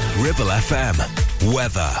was. Ribble FM.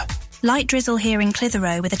 Weather. Light drizzle here in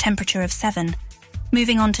Clitheroe with a temperature of 7.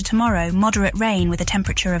 Moving on to tomorrow, moderate rain with a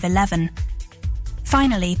temperature of 11.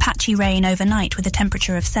 Finally, patchy rain overnight with a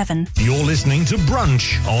temperature of 7. You're listening to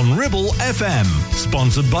Brunch on Ribble FM,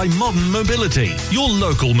 sponsored by Modern Mobility, your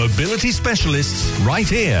local mobility specialists right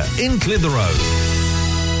here in Clitheroe.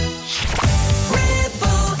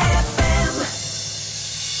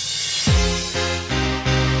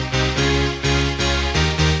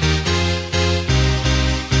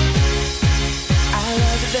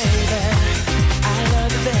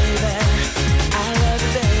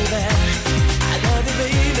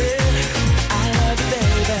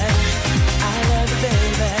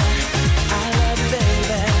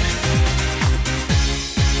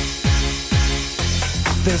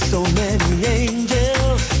 There's so many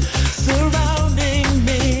angels surrounding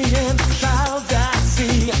me, and the clouds I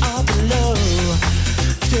see are below,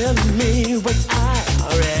 telling me what I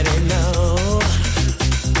already know.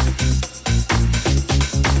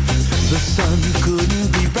 The sun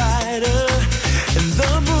couldn't be brighter, and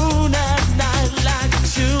the moon at night like a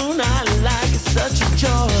tune I like. It's such a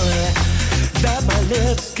joy that my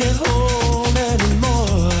lips can't hold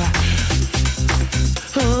anymore.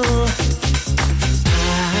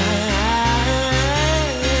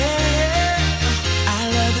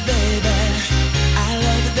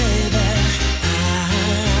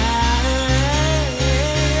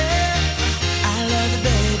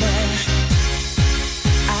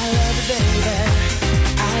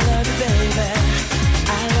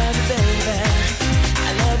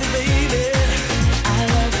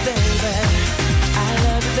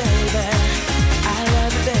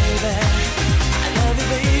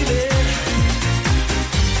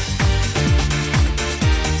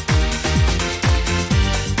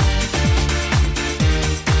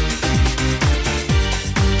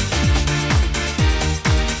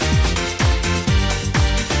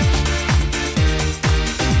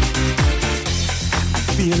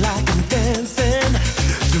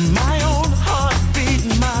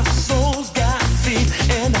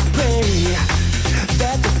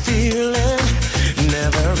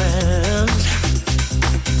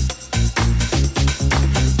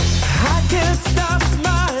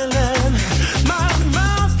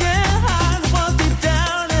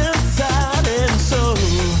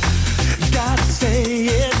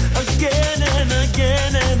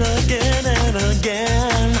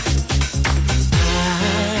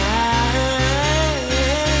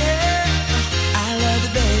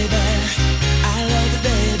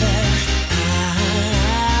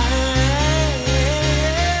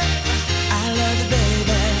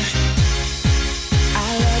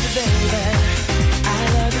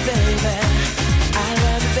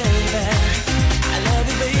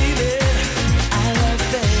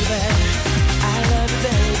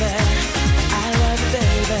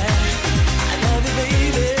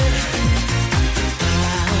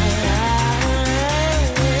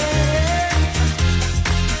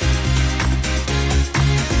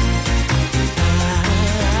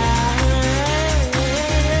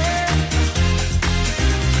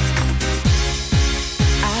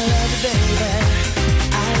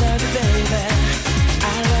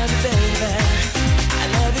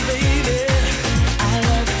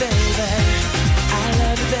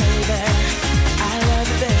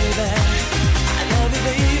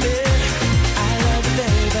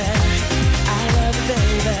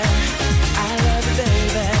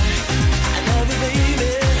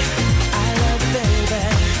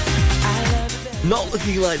 Not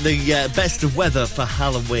looking like the best of weather for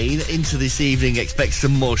Halloween. Into this evening, expect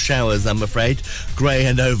some more showers, I'm afraid. Grey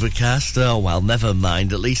and overcast. Oh, well, never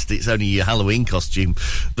mind. At least it's only your Halloween costume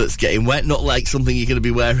that's getting wet, not like something you're going to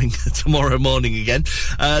be wearing tomorrow morning again.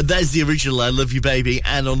 There's the original I Love You Baby,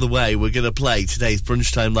 and on the way, we're going to play today's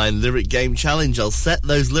Brunch Timeline Lyric Game Challenge. I'll set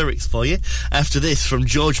those lyrics for you after this from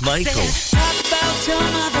George Michael. Talk about your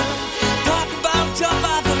mother, talk about your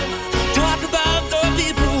father, talk about the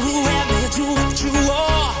people who have made you what you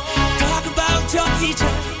are. Talk about your teacher,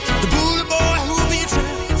 the bully boy who beat you.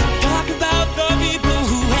 Talk about the people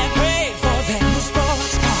who have prayed for that new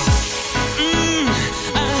sports car.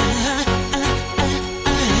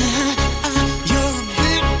 You're a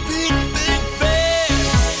big, big, big, big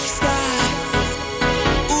star.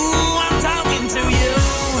 Ooh, I'm talking to you.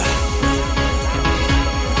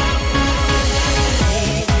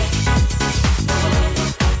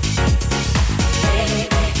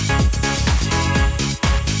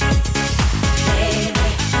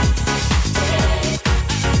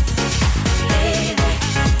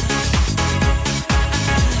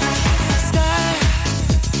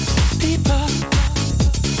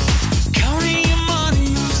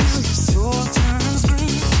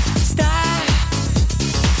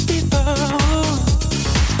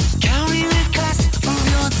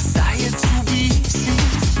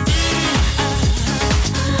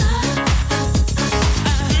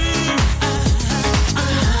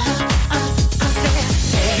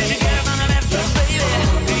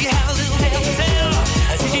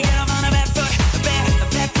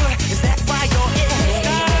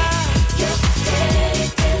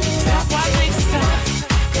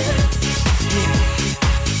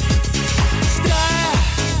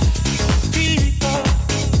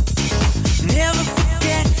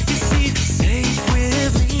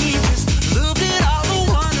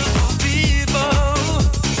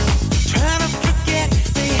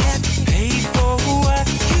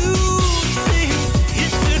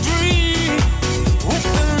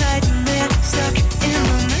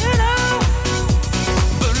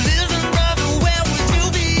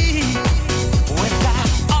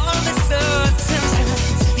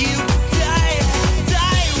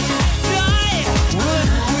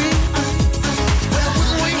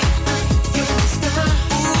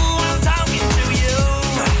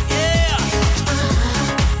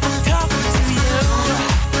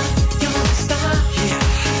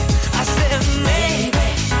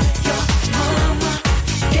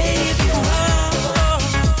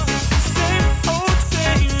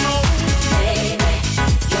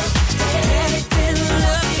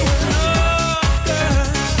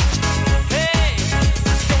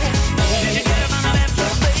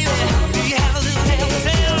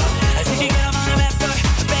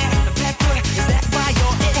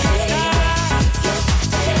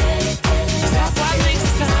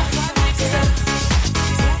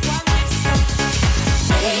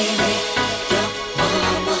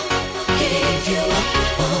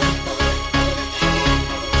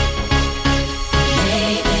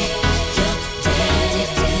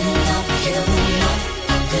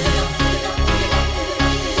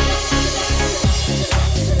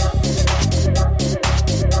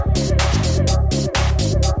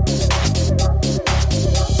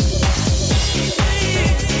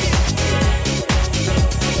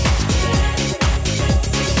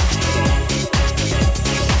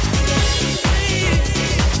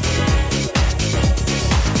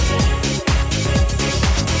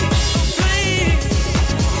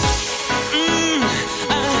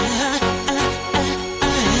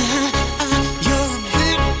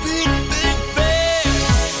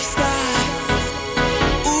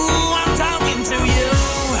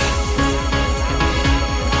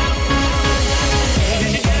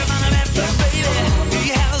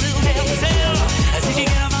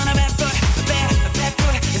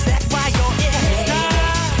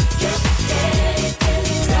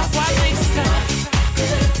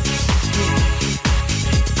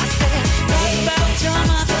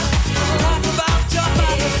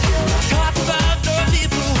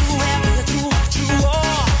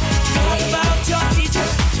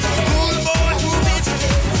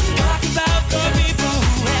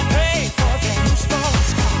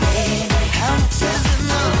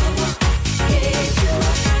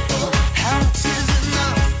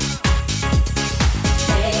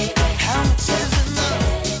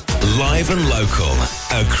 Live and local,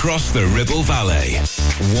 across the Ribble Valley.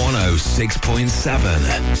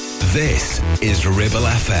 106.7. This is Ribble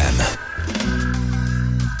FM.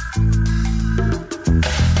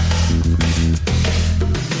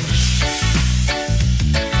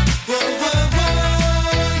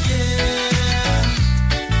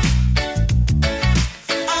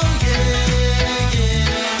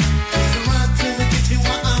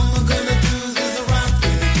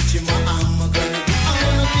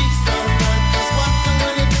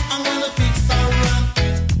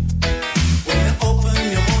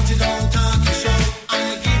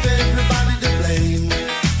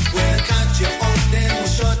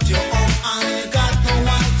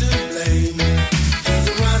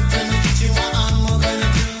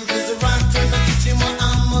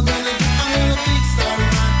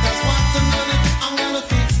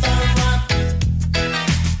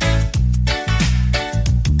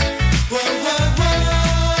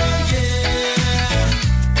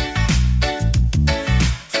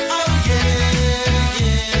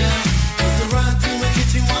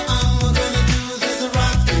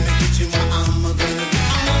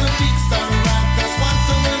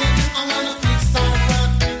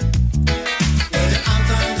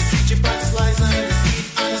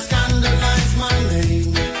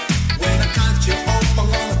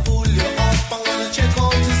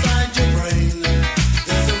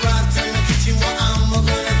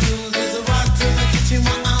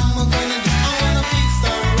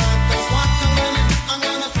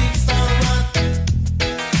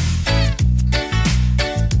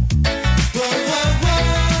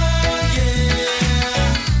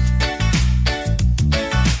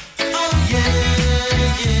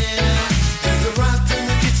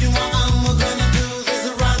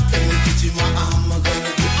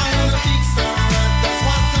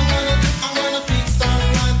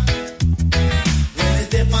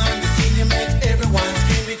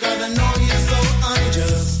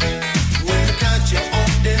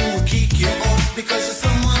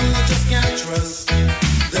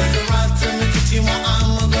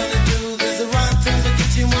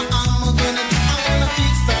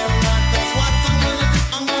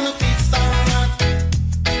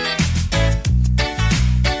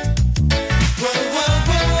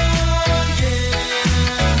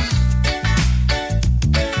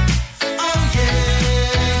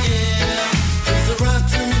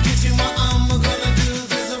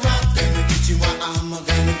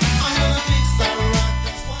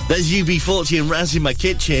 There's UB40 and Raz in My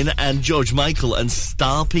Kitchen and George Michael and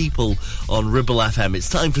Star People on Ribble FM. It's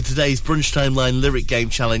time for today's Brunch Timeline Lyric Game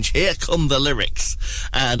Challenge. Here come the lyrics.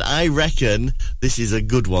 And I reckon this is a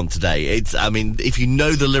good one today. If you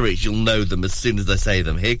know the lyrics, you'll know them as soon as I say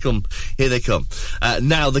them. Here they come.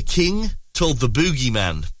 Now, the king told the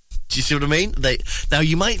boogeyman. Do you see what I mean? Now,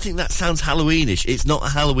 you might think that sounds Halloweenish. It's not a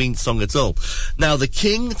Halloween song at all. Now, the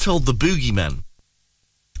king told the boogeyman.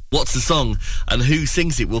 What's the song and who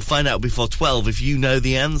sings it? We'll find out before 12 if you know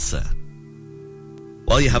the answer.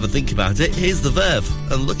 While you have a think about it, here's the verb,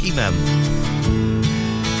 Unlucky Man.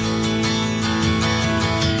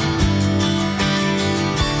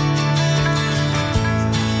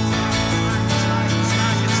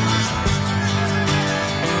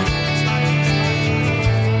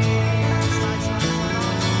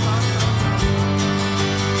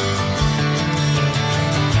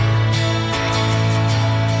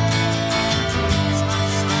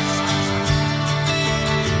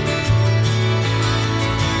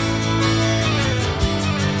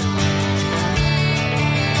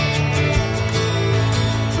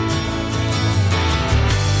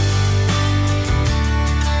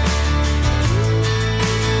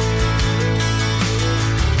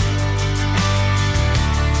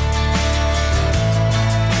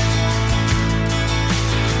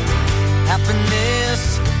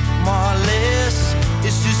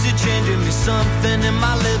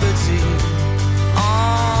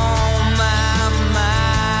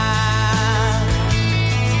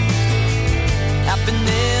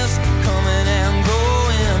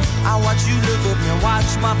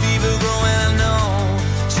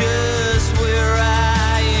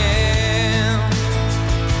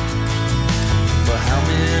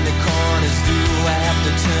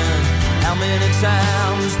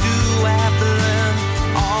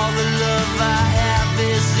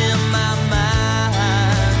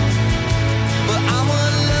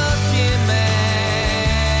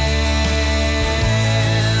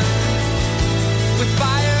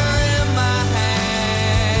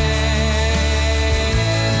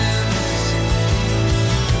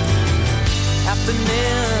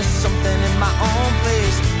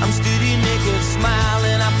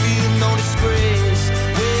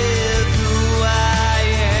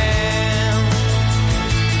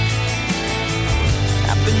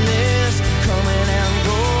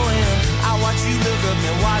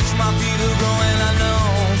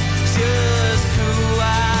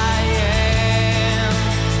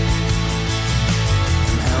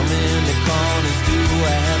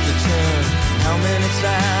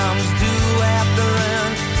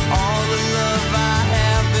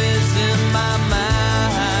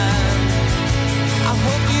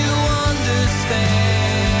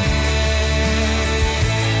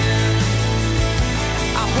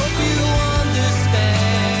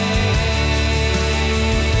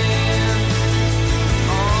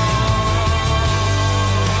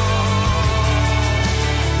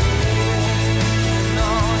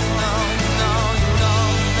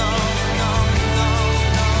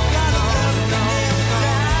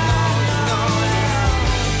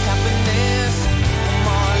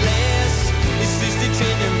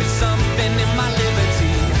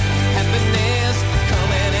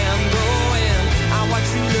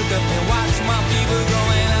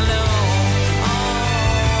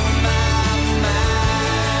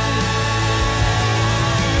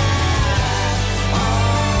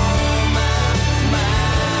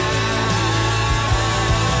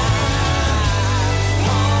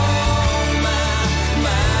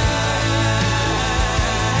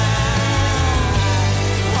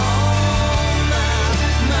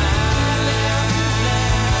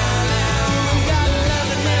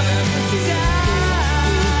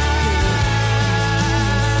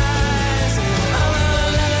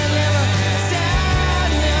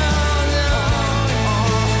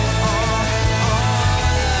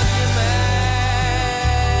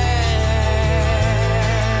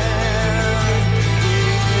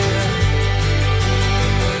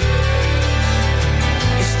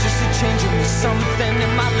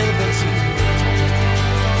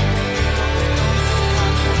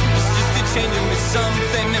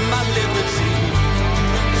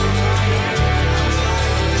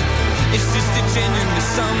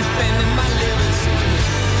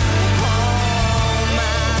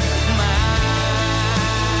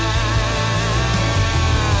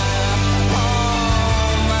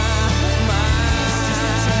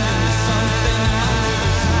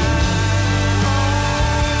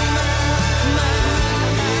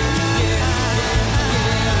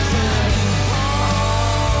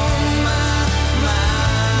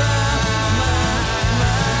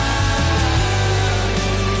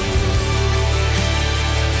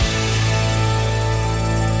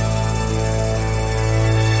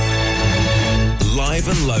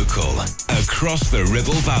 across the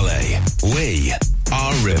Ribble Valley. We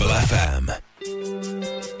are Ribble FM.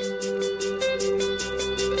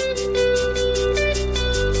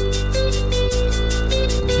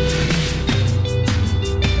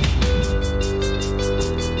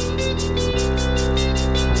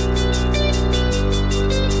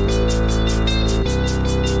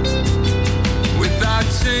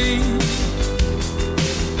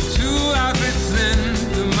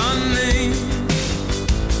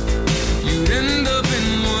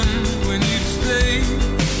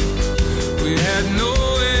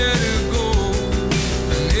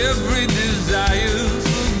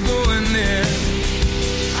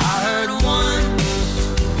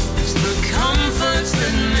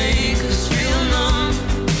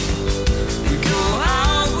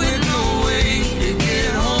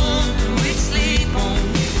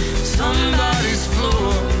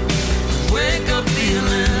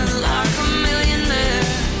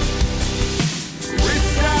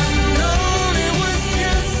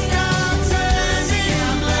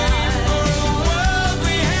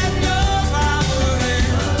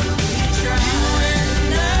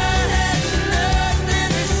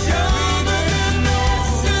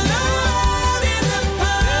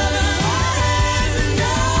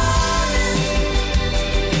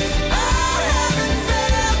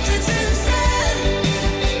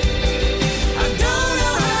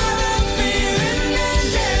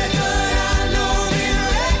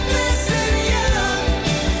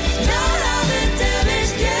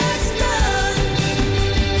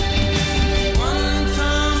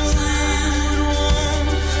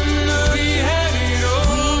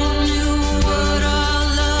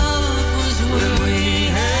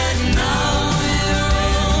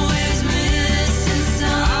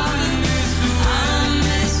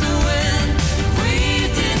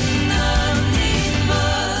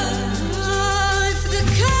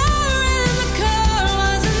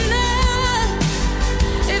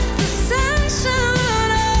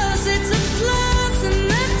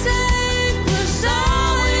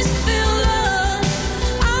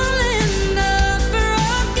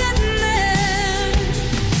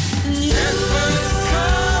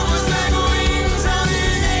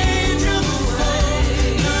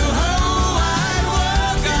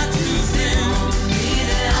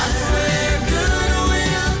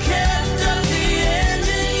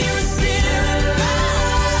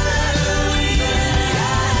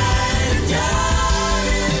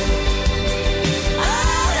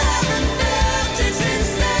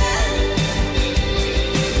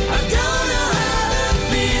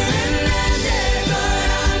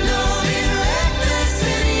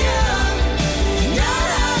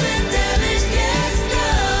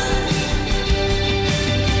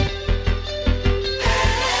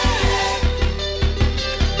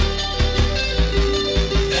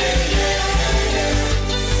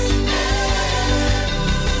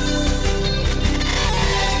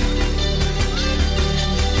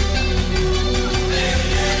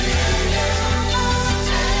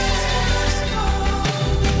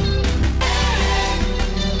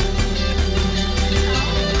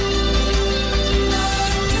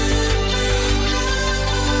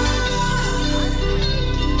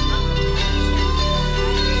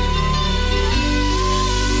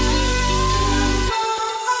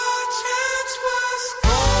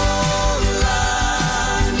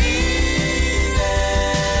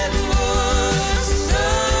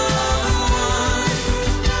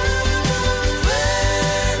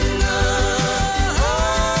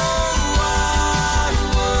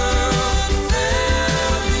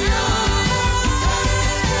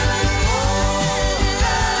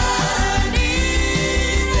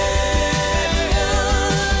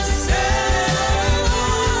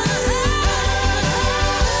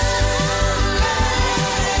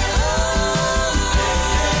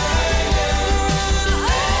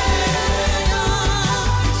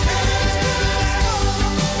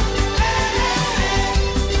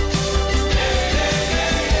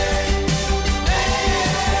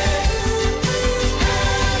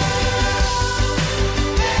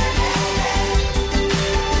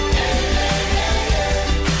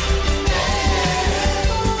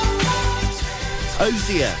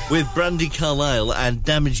 Ozia with Brandy Carlisle and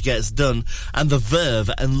Damage Gets Done, and The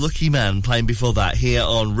Verve and Lucky Man playing before that here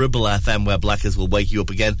on Ribble FM, where Blackers will wake you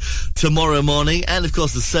up again tomorrow morning. And of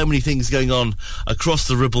course, there's so many things going on across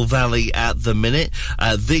the Ribble Valley at the minute.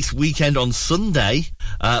 This weekend on Sunday,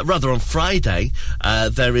 on Friday,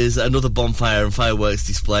 there is another bonfire and fireworks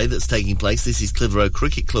display that's taking place. This is Clitheroe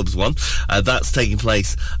Cricket Club's one. That's taking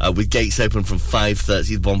place with gates open from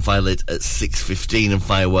 5:30, the bonfire lit at 6:15 and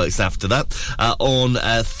fireworks after that. on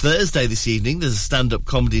Thursday this evening. There's a stand-up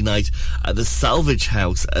comedy night at the Salvage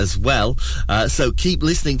House as well. So keep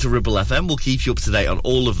listening to Ribble FM. We'll keep you up to date on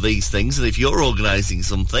all of these things. And if you're organising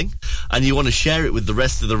something and you want to share it with the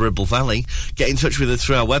rest of the Ribble Valley, get in touch with us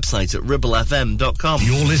through our website at ribblefm.com.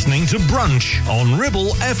 You're listening to Brunch on Ribble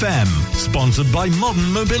FM, sponsored by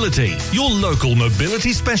Modern Mobility, your local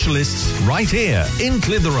mobility specialists right here in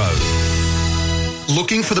Clitheroe.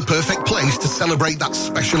 Looking for the perfect place to celebrate that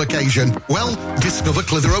special occasion? Well, discover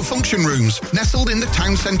Clitheroe Function Rooms. Nestled in the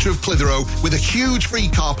town centre of Clitheroe with a huge free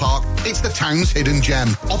car park, it's the town's hidden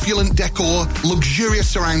gem. Opulent decor, luxurious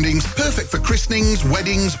surroundings, perfect for christenings,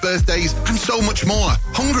 weddings, birthdays, and so much more.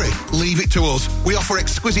 Hungry? Leave it to us. We offer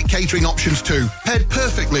exquisite catering options too, paired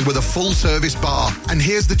perfectly with a full-service bar. And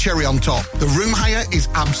here's the cherry on top. The room hire is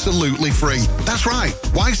absolutely free. That's right.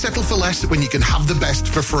 Why settle for less when you can have the best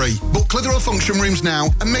for free? Book Clitheroe Function Rooms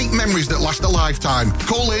now and make memories that last a lifetime.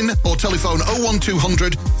 Call in or telephone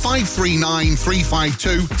 01200 539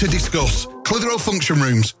 352 to discuss. Clitheroe Function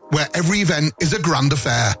Rooms, where every event is a grand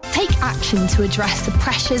affair. Take action to address the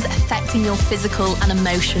pressures affecting your physical and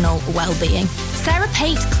emotional well-being. Sarah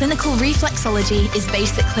Pate Clinical Reflexology is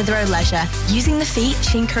based at Clitheroe Leisure. Using the feet,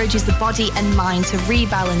 she encourages the body and mind to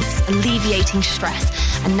rebalance, alleviating stress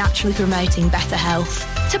and naturally promoting better health.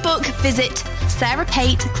 To book, visit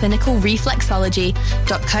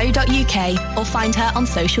sarahpateclinicalreflexology.co.uk or find her on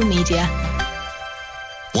social media.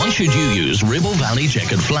 Why should you use Ribble Valley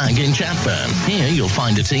Checkered Flag in Chatburn? Here you'll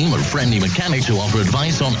find a team of friendly mechanics who offer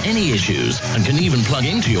advice on any issues and can even plug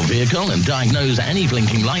into your vehicle and diagnose any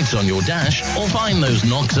blinking lights on your dash or find those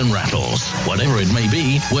knocks and rattles. Whatever it may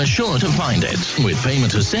be, we're sure to find it. With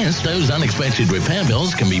Payment Assist, those unexpected repair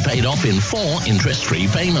bills can be paid off in 4 interest-free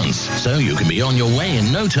payments, so you can be on your way in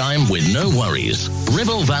no time with no worries.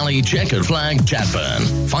 Ribble Valley Checkered Flag,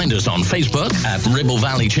 Chatburn. Find us on Facebook at Ribble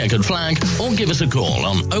Valley Checkered Flag or give us a call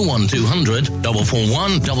on 01200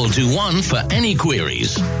 441 221 for any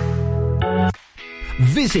queries.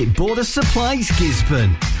 Visit Border Supplies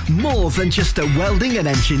Gisborne. More than just a welding and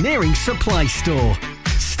engineering supply store.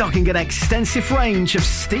 Stocking an extensive range of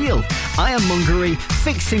steel, ironmongery,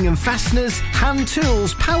 fixing and fasteners, hand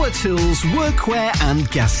tools, power tools, workwear and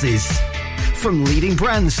gases. From leading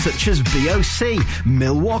brands such as BOC,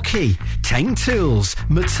 Milwaukee, Tang Tools,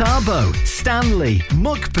 Metabo, Stanley,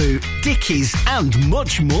 Muckboot, Dickies and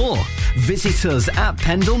much more. Visit us at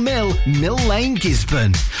Pendle Mill, Mill Lane,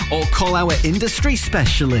 Gisborne or call our industry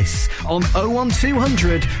specialists on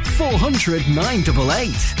 01200 400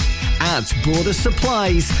 988. At Border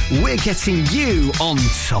Supplies, we're getting you on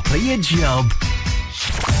top of your job.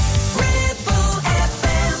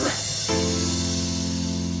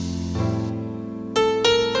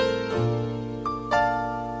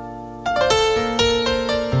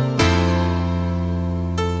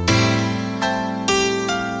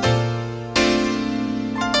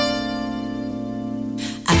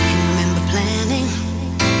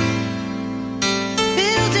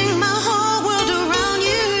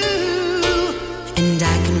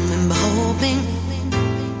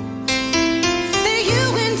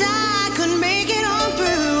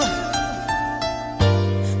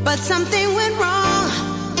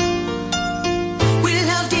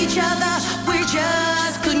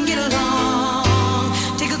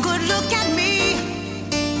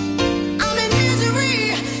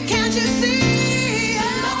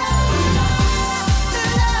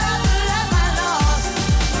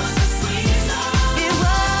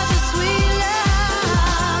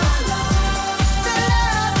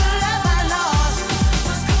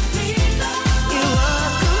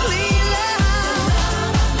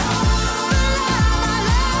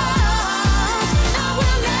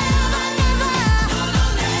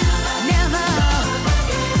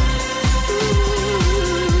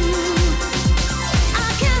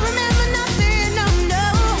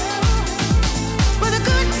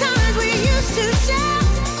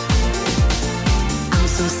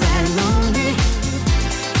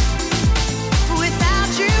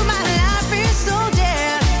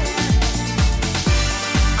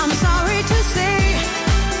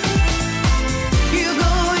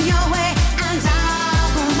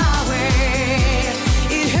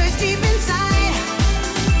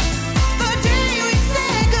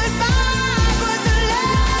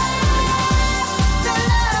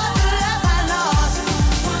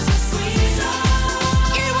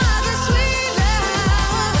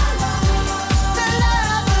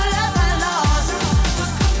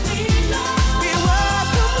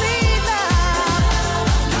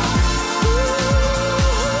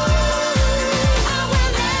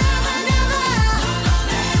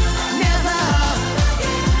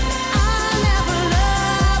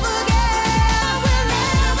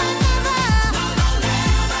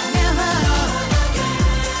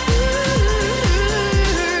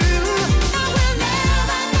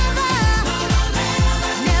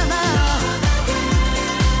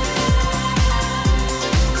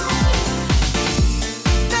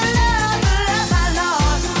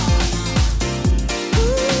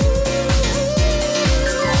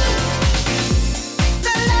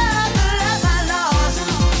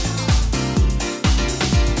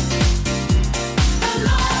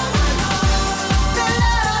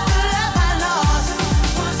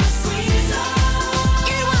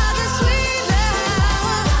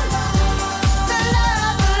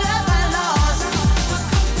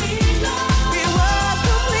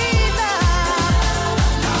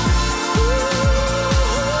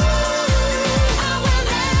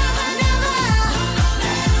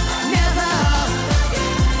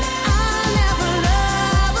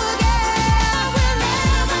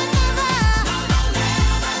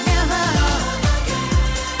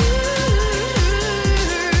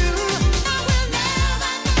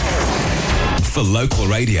 for local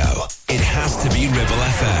radio, it has to be Ribble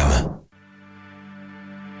FM.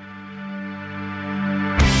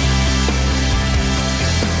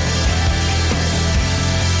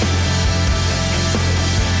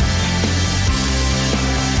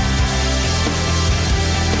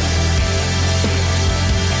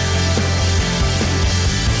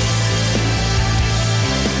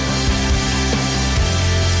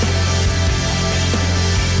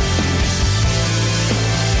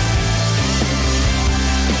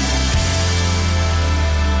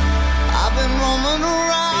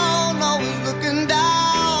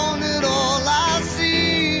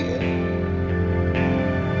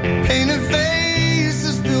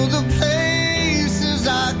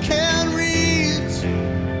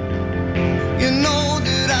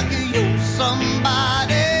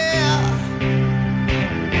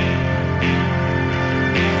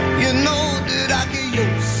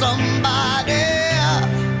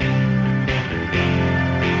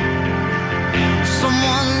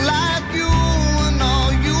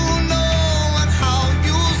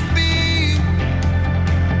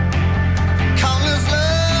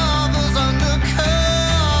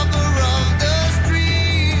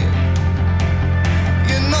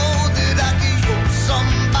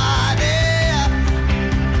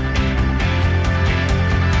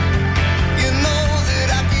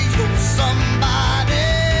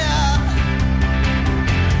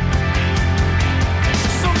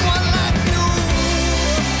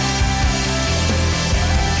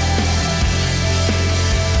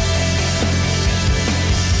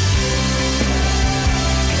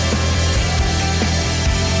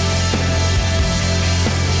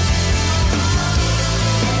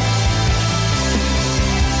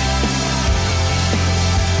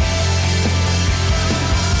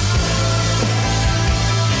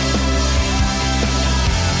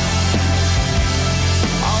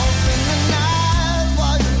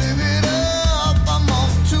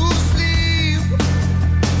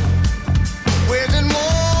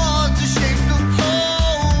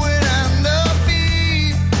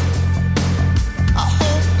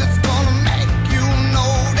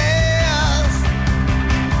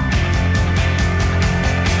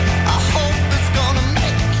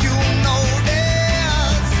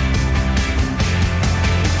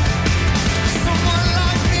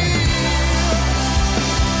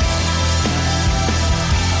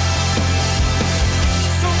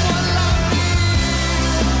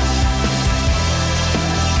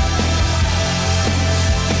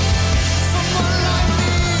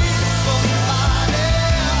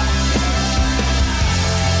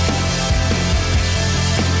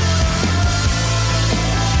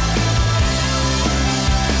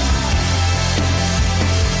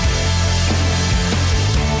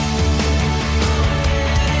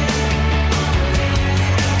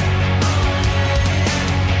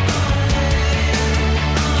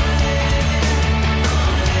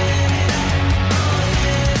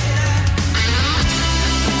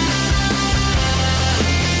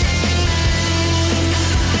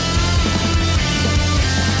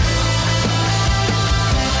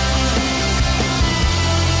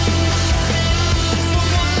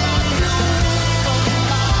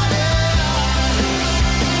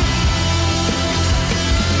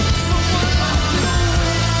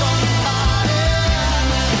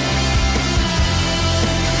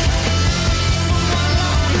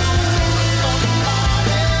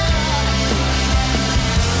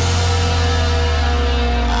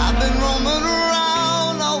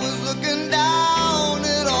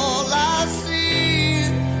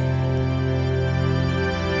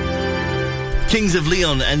 Kings of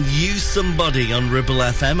Leon and You Somebody on Ribble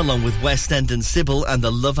FM, along with West End and Sybil and The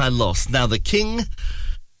Love I Lost. Now the King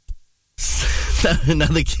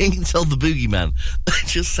told the boogeyman. That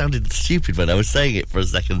just sounded stupid when I was saying it for a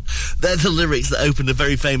second. They're the lyrics that opened a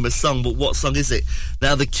very famous song, but what song is it?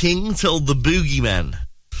 Now the King told the boogeyman.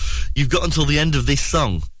 You've got until the end of this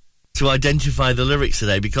song to identify the lyrics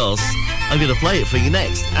today, because I'm going to play it for you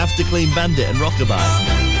next, after Clean Bandit and Rockabye.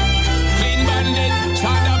 Clean Bandit,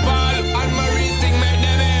 China Ball, and Marie sing make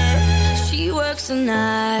them air. She works the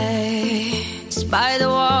nights by the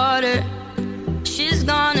water. She's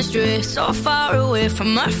gone astray, so far away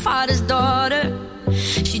from her father's daughter.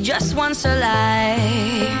 She just wants her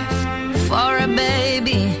life for a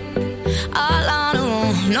baby. All on her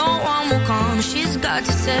own, no one will come. She's got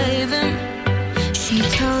to save him. She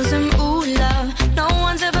tells him, ooh, love, no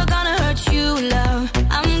one's ever gonna hurt you, love.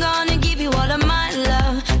 I'm gonna give you all of my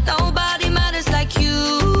love. Nobody matters like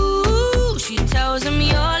you. She tells him,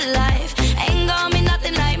 your life ain't gonna be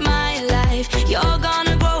nothing like my life. You're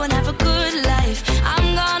gonna grow and have a good life.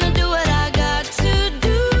 I'm gonna do what I got to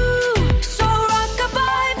do. So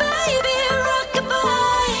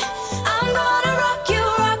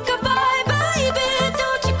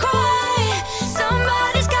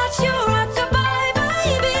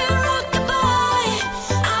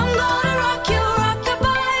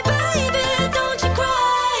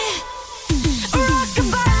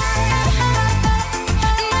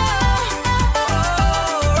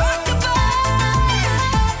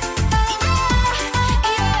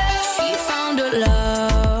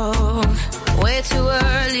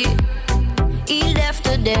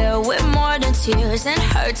tears and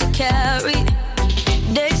hurt to carry.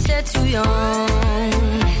 They said too young.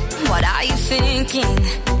 What are you thinking?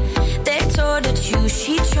 They told her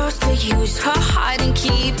she chose to use her heart and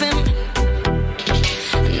keep him.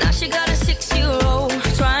 Now she got a 6-year-old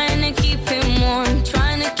trying to keep him warm,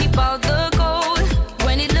 trying to keep out the cold.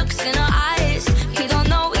 When he looks in her eyes, he don't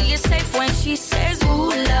know he is safe when she says, ooh,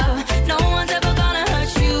 love, no one's ever gonna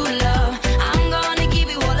hurt you, love. I'm gonna give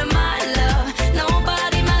you all of my love.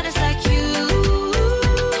 Nobody matters like you.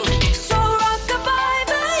 So rock-a-bye,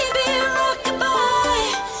 baby, rock-a-bye.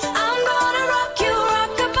 I'm gonna rock you,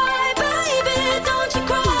 rock-a-bye, baby, don't you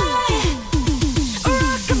cry.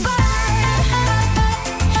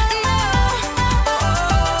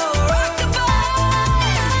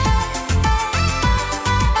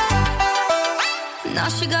 Now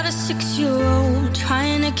she got a 6-year-old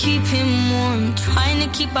trying to keep him warm, trying to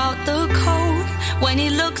keep out the cold. When he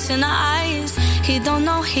looks in her eyes, he don't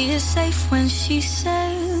know he is safe when she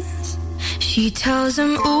says, she tells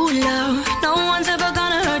him, ooh, love, no one's ever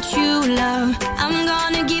gonna hurt you, love. I'm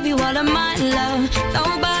gonna give you all of my love.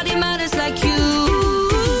 Nobody matters like you.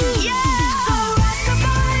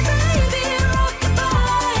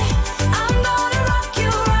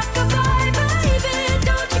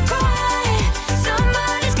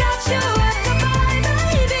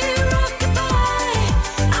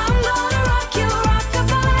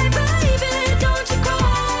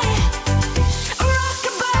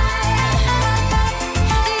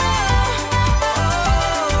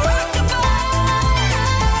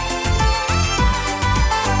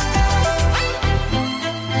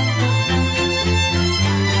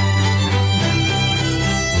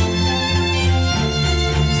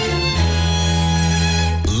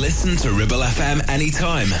 Listen to Ribble FM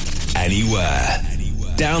anytime, anywhere.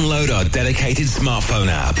 Download our dedicated smartphone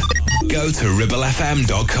app. Go to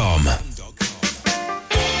ribblefm.com.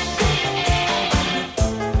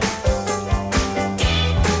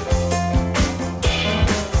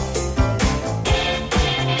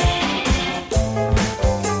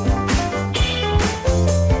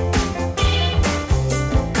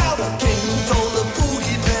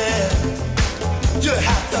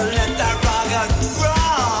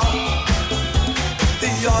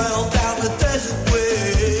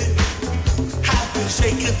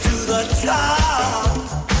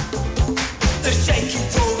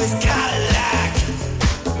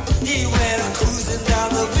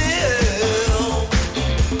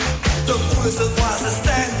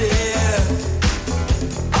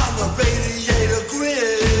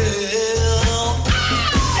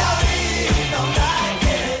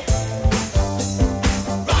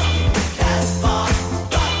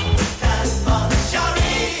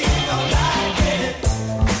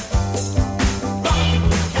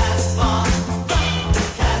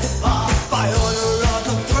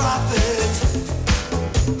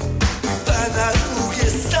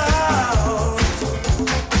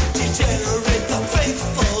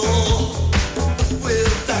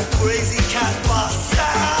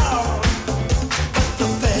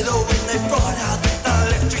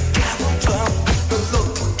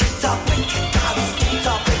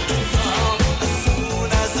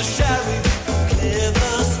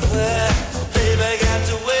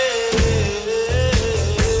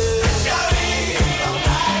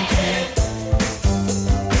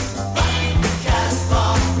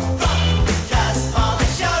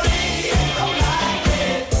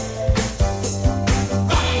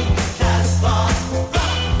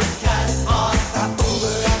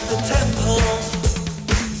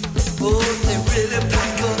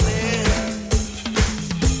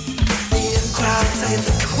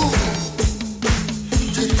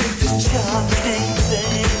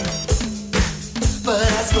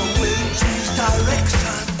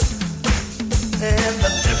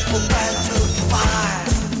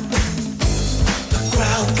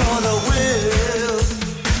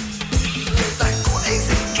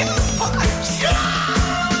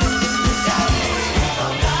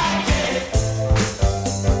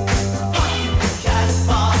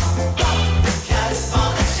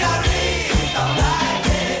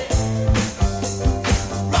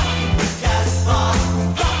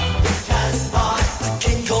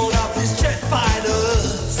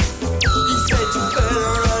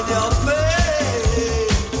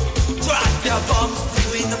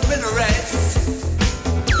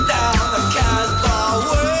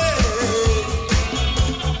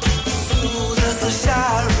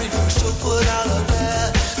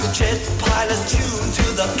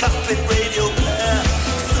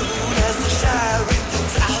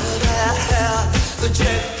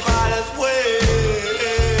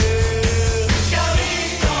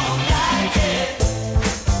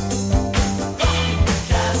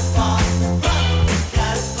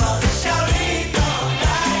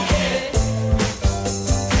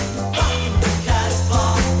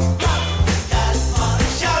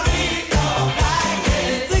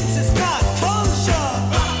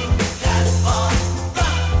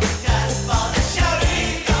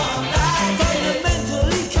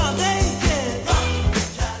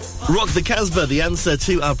 the Casbah, the answer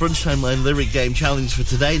to our Brunch Timeline lyric game challenge for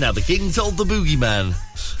today. Now, the king told the boogeyman,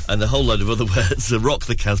 and a whole load of other words. Rock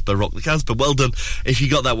the Casbah, rock the Casbah. Well done if you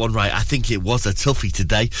got that one right. I think it was a toughie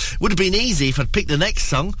today. Would have been easy if I'd picked the next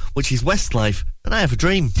song, which is Westlife, and I Have a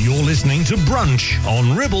Dream. You're listening to Brunch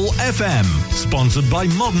on Ribble FM, sponsored by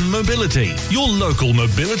Modern Mobility, your local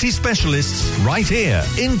mobility specialists right here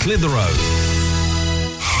in Clitheroe.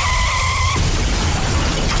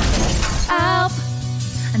 Help,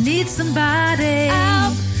 I need somebody.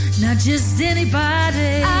 Help, not just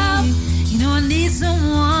anybody. Help, you know I need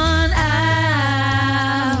someone.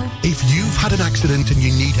 Help. If you've had an accident and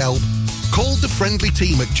you need help, call the friendly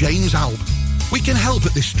team at James Alp. We can help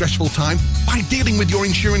at this stressful time by dealing with your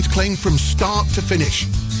insurance claim from start to finish.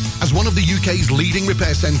 As one of the UK's leading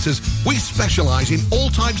repair centres, we specialise in all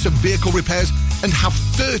types of vehicle repairs and have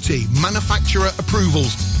 30 manufacturer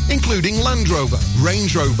approvals, including Land Rover,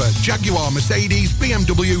 Range Rover, Jaguar, Mercedes,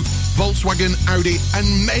 BMW, Volkswagen, Audi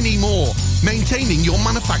and many more, maintaining your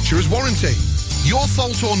manufacturer's warranty. Your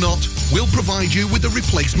fault or not, we'll provide you with a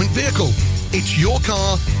replacement vehicle. It's your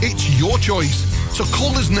car, it's your choice. So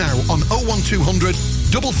call us now on 01200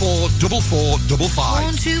 444455.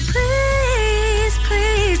 Won't you please,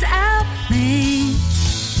 please help me?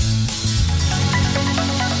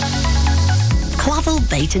 Clavel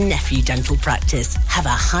Bait and Nephew Dental Practice have a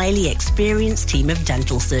highly experienced team of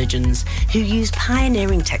dental surgeons who use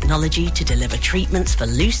pioneering technology to deliver treatments for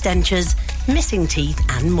loose dentures, missing teeth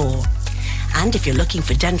and more. And if you're looking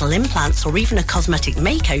for dental implants or even a cosmetic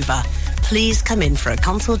makeover, please come in for a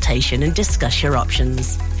consultation and discuss your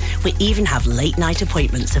options. We even have late night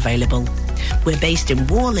appointments available. We're based in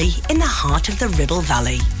Worley in the heart of the Ribble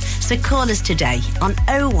Valley. So call us today on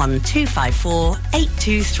 01254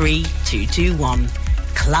 823 221.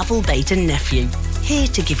 Clavel Bait and Nephew, here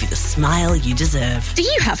to give you the smile you deserve. Do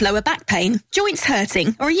you have lower back pain, joints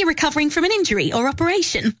hurting, or are you recovering from an injury or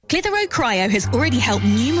operation? Clitheroe Cryo has already helped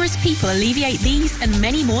numerous people alleviate these and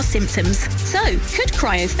many more symptoms. So, could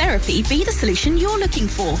cryotherapy be the solution you're looking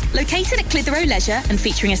for? Located at Clitheroe Leisure and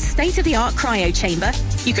featuring a state-of-the-art cryo chamber,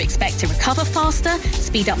 you can expect to recover faster,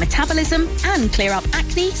 speed up metabolism, and clear up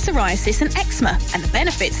acne, psoriasis, and eczema. And the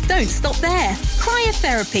benefits don't stop there.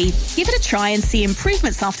 Cryotherapy. Give it a try and see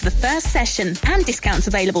improvements after the first session, and discounts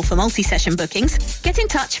available for multi-session bookings. Get in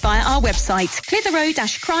touch via our website,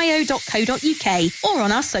 clitheroe-cryo.co.uk, or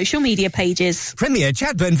on our social media pages. Premier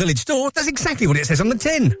Chatburn Village Store does exactly what it says on the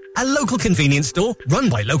tin. A local convenience store run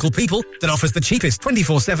by local people that offers the cheapest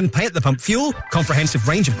 24/7 pay-at-the-pump fuel, comprehensive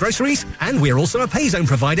range of groceries, and we're also a pay zone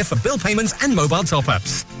provider for bill payments and mobile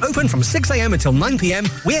top-ups. Open from 6 a.m. until 9 p.m.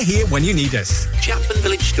 We're here when you need us. Chatburn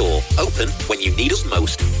Village Store, open when you need us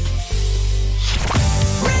most.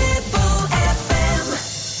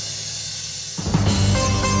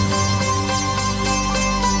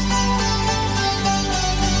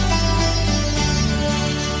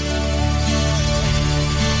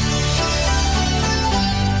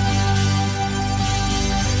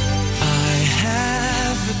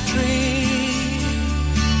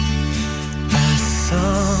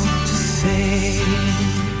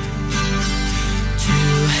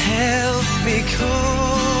 Help me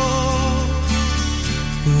cope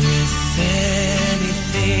with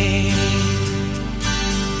anything.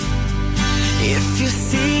 If you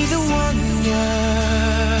see the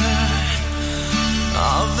wonder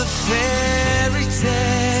of the fairy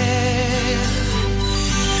tale,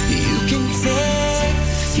 you can take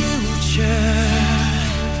the future,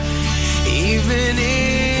 even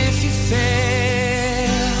if you fail.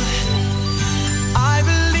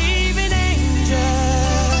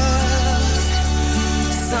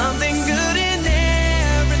 Something good in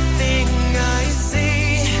everything I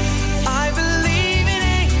see. I believe in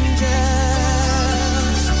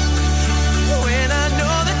angels when I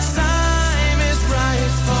know the time is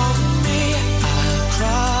right for me.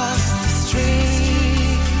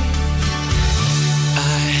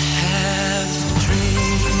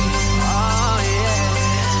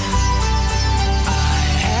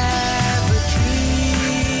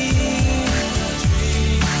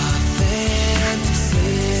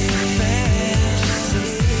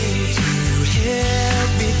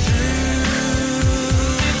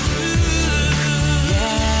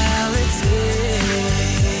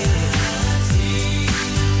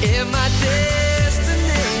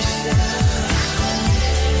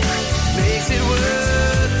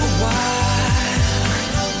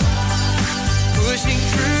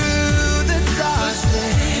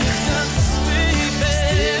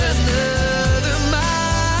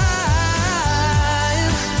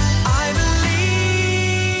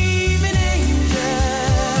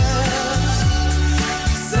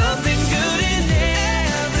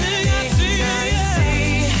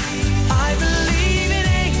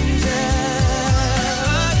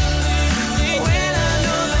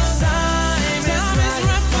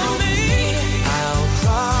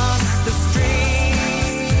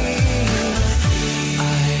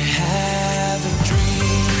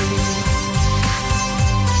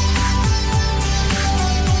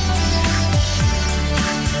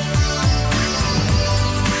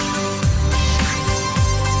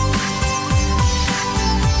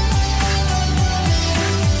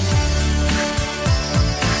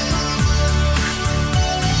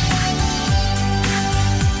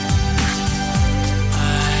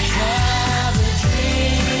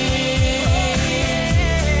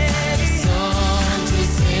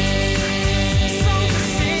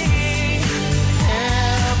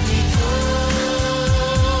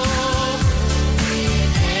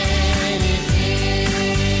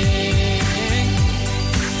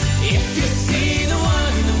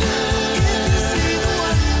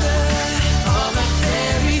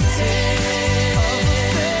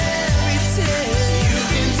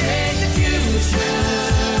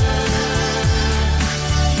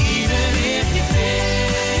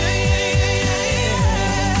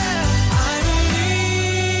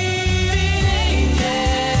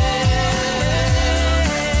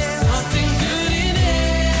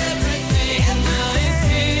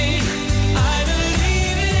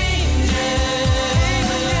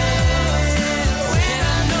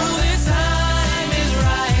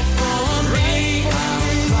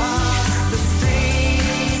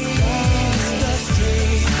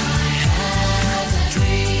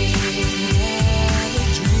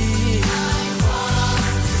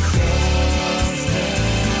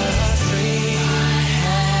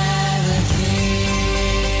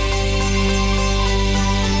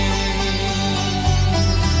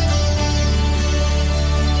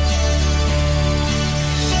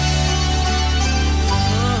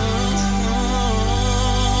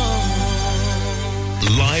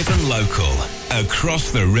 live and local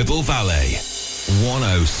across the Ribble Valley.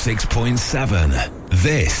 106.7.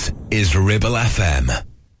 This is Ribble FM.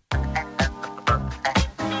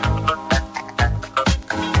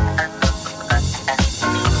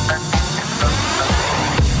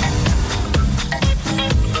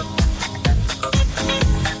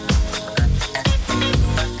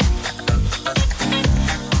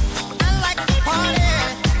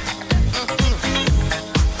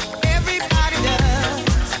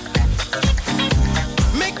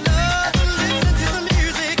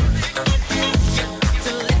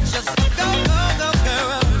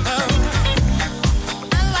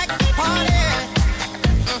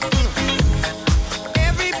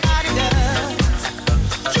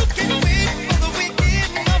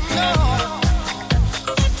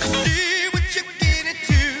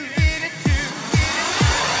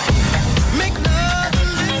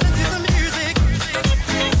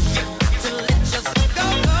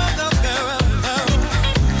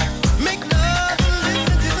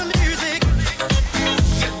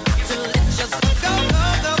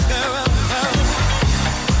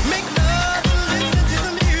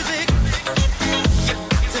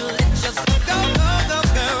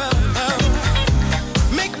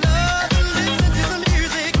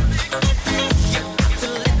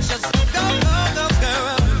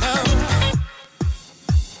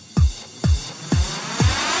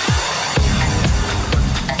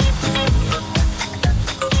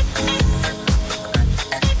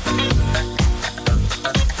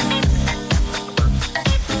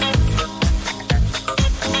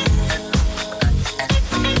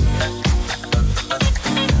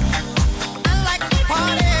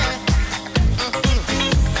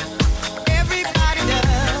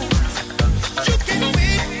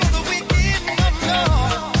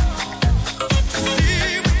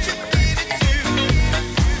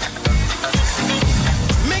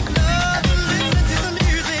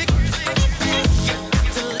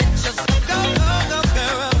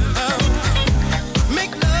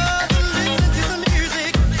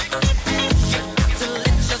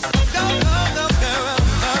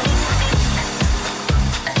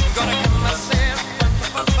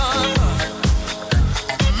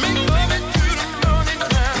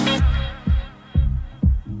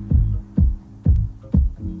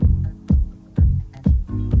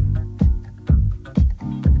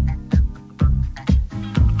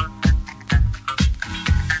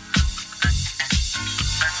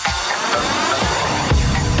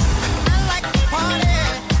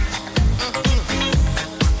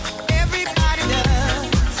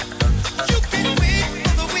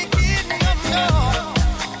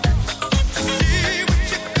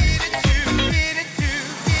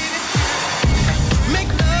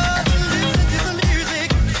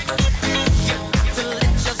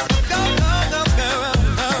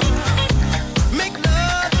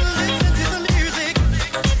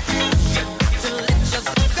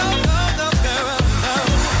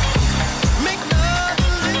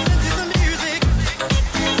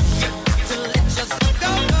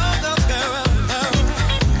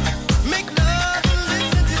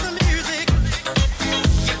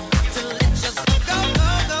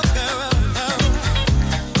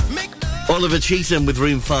 Oliver Cheatham with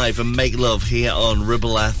Room 5 and Make Love here on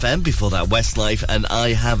Ribble FM. Before that, Westlife and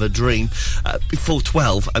I Have a Dream. Before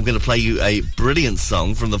 12, I'm going to play you a brilliant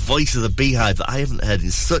song from the voice of the Beehive that I haven't heard in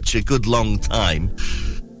such a good long time.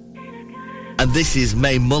 And this is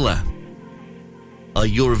Mae Muller, our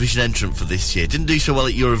Eurovision entrant for this year. Didn't do so well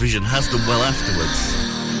at Eurovision, has done well afterwards.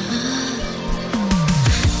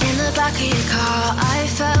 In the back of your car, I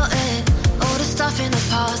felt it. All the stuff in the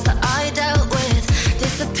past that I dealt with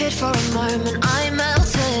disappeared for a moment. I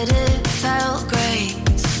melted, it felt great.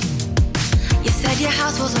 You said your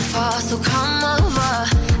house wasn't far, so come over.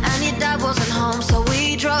 And your dad wasn't home, so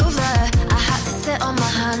we drove there. I had to sit on my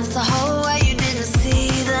hands the whole way. You didn't see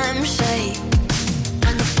them shake.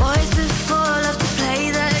 And the boys before loved to play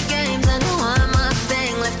their games, and it weren't my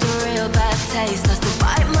thing, left a real bad taste. I still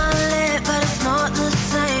bite my lip, but it's not the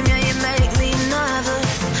same. Yeah, you make me nervous.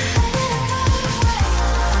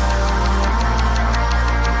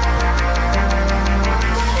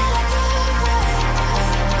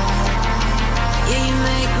 Yeah, you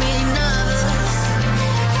make me nervous.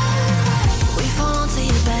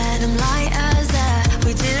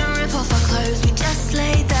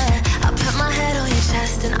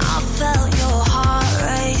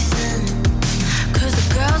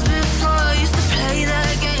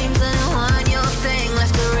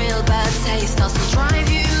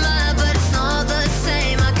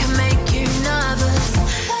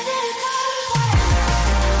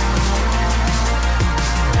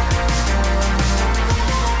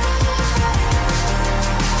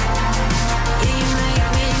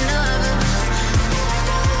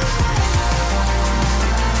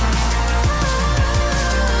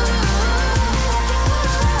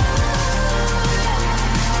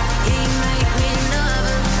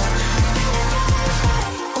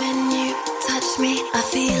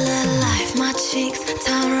 my cheeks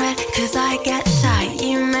turn red, cause I get shy.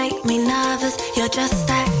 You make me nervous, you're just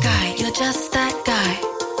that guy, you're just that guy.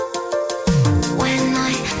 When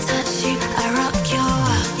I touch you, I rock your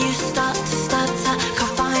world. You start to stutter,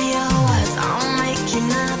 can't find your words. I'll make you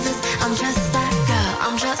nervous, I'm just that girl,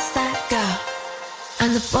 I'm just that girl.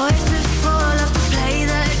 And the boys before love to play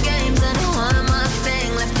their games, and one more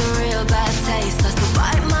thing left a real bad taste. I still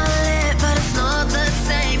bite my lip, but it's not the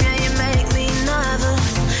same. Yeah, you make me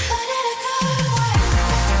nervous. But in a good way.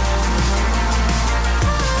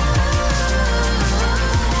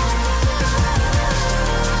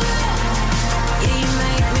 Yeah, you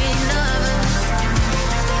make me nervous.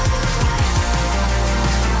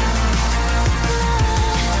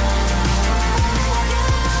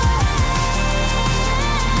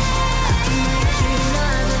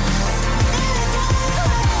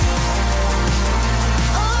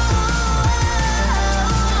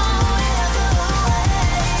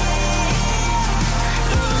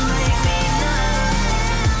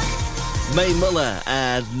 Mae Muller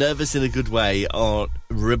and Nervous in a Good Way on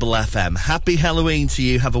Ribble FM. Happy Halloween to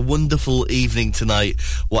you. Have a wonderful evening tonight,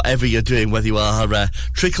 whatever you're doing, whether you are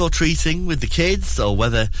trick-or-treating with the kids or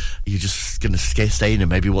whether you're just going to stay in and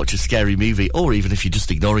maybe watch a scary movie, or even if you're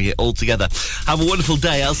just ignoring it altogether. Have a wonderful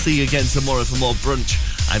day. I'll see you again tomorrow for more Brunch.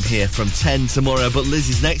 I'm here from 10 tomorrow, but Liz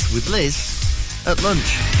is next with Liz at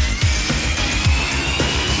lunch.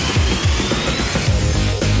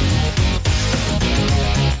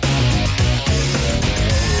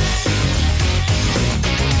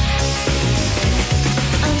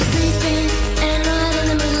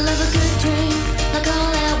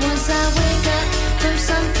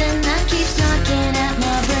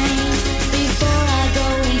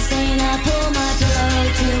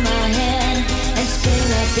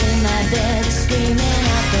 In my bed, screaming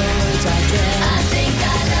out the words I dread. I think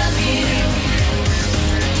I love you.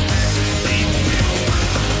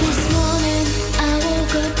 This morning I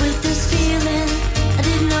woke up with this feeling I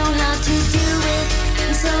didn't know how to deal with,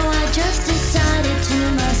 and so I just decided to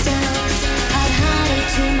myself I'd hide it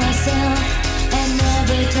to myself and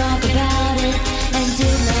never talk about it, and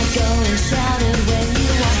did not go and shout it when you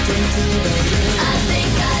walked into the room. I think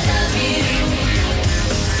I love you.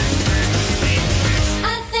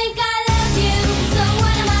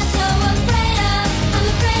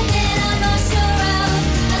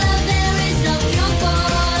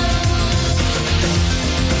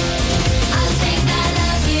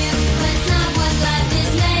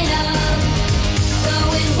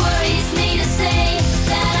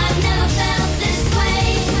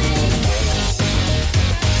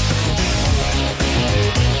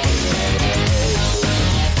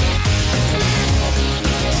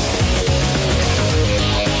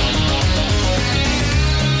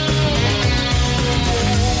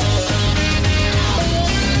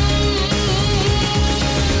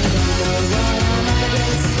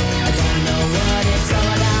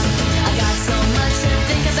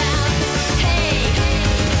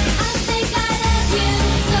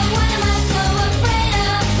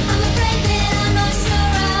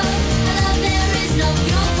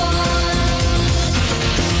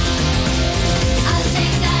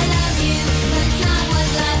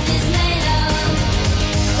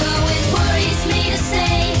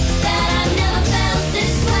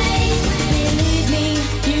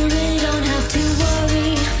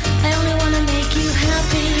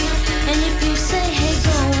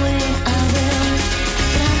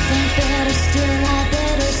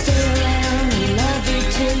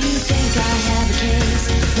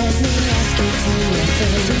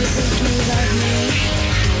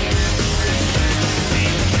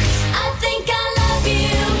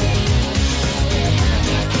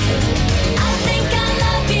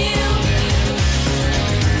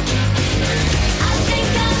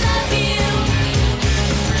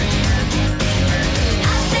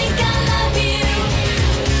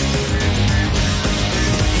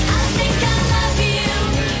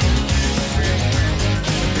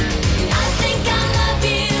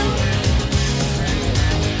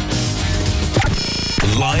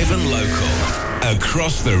 Live and local,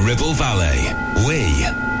 across the Ribble Valley, we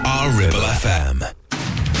are Ribble FM.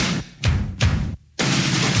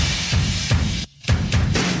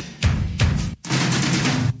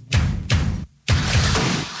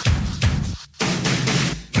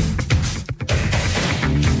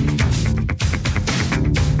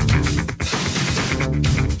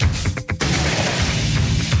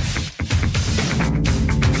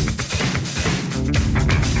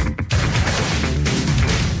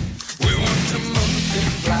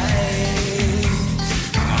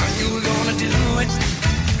 Are you gonna do it?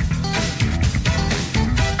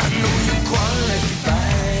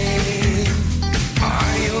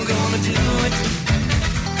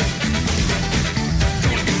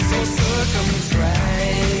 what's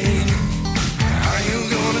right. Are you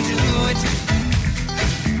gonna do it?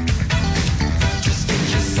 Just get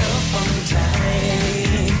yourself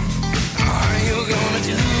untied. Are you gonna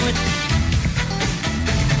do it?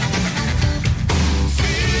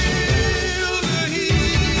 Feel the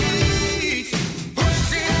heat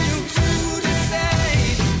pushing you to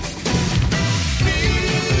decide.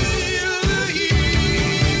 Feel the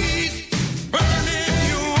heat burning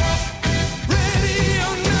you up, ready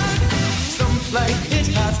or not. Some like it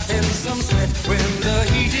hot and some sweat when the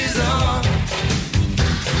heat is on.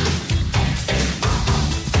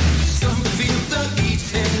 Some feel the heat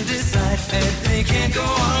and decide that they can't go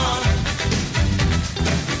on.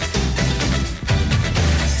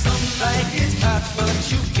 Some like it hot, but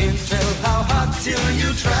you can't tell how hot till you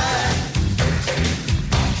try.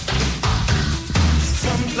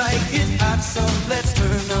 Some like it hot, so let's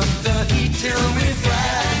turn up the heat till we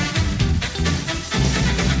fry.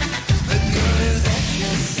 The girl is at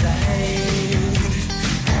your side.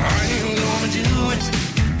 Are you gonna do it?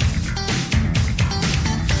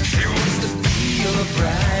 She wants to be your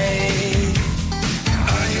bride.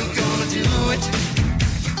 Are you gonna do it?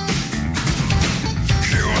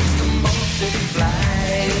 She wants to multiply.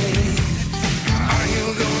 Are you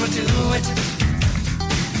gonna do it?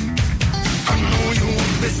 I know you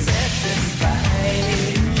won't be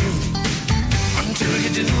satisfied until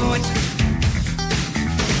you do it.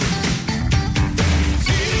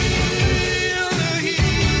 Feel the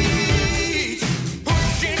heat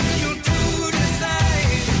pushing you to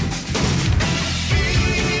decide.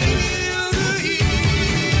 Feel the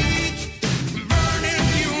heat burning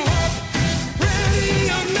you up, ready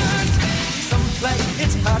or not. Some like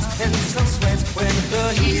it hot and some sweat when the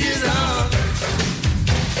heat is on.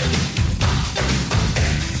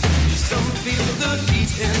 Some feel the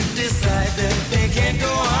heat and decide that they can't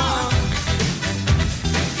go on.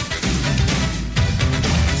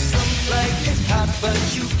 Some like it hot, but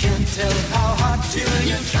you can't tell how hot till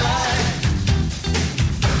you try.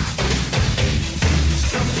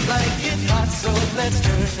 Some like it hot, so let's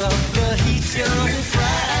turn up the heat till we fry.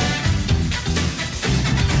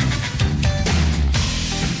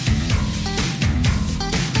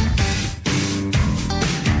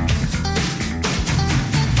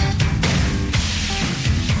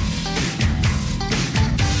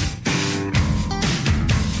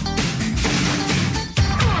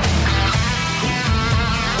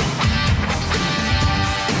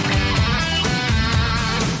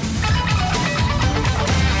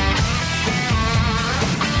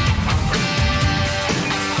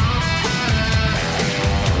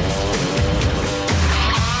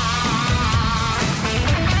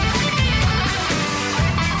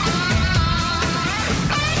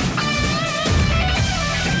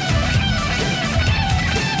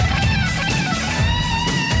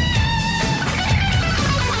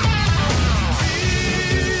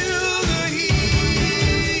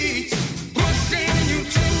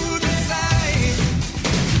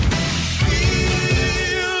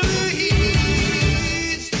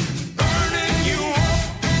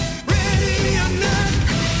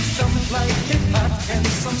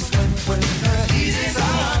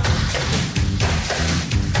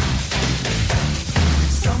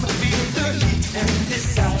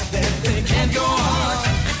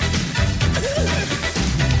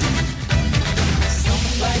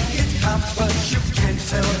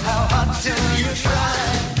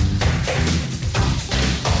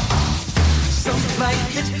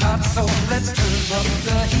 So let's turn up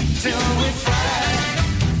the heat till we fry.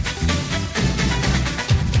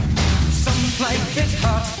 Some like it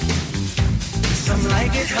hot, some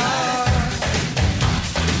like it hot.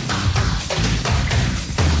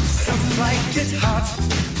 Some like it hot,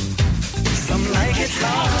 some like it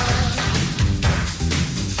hot.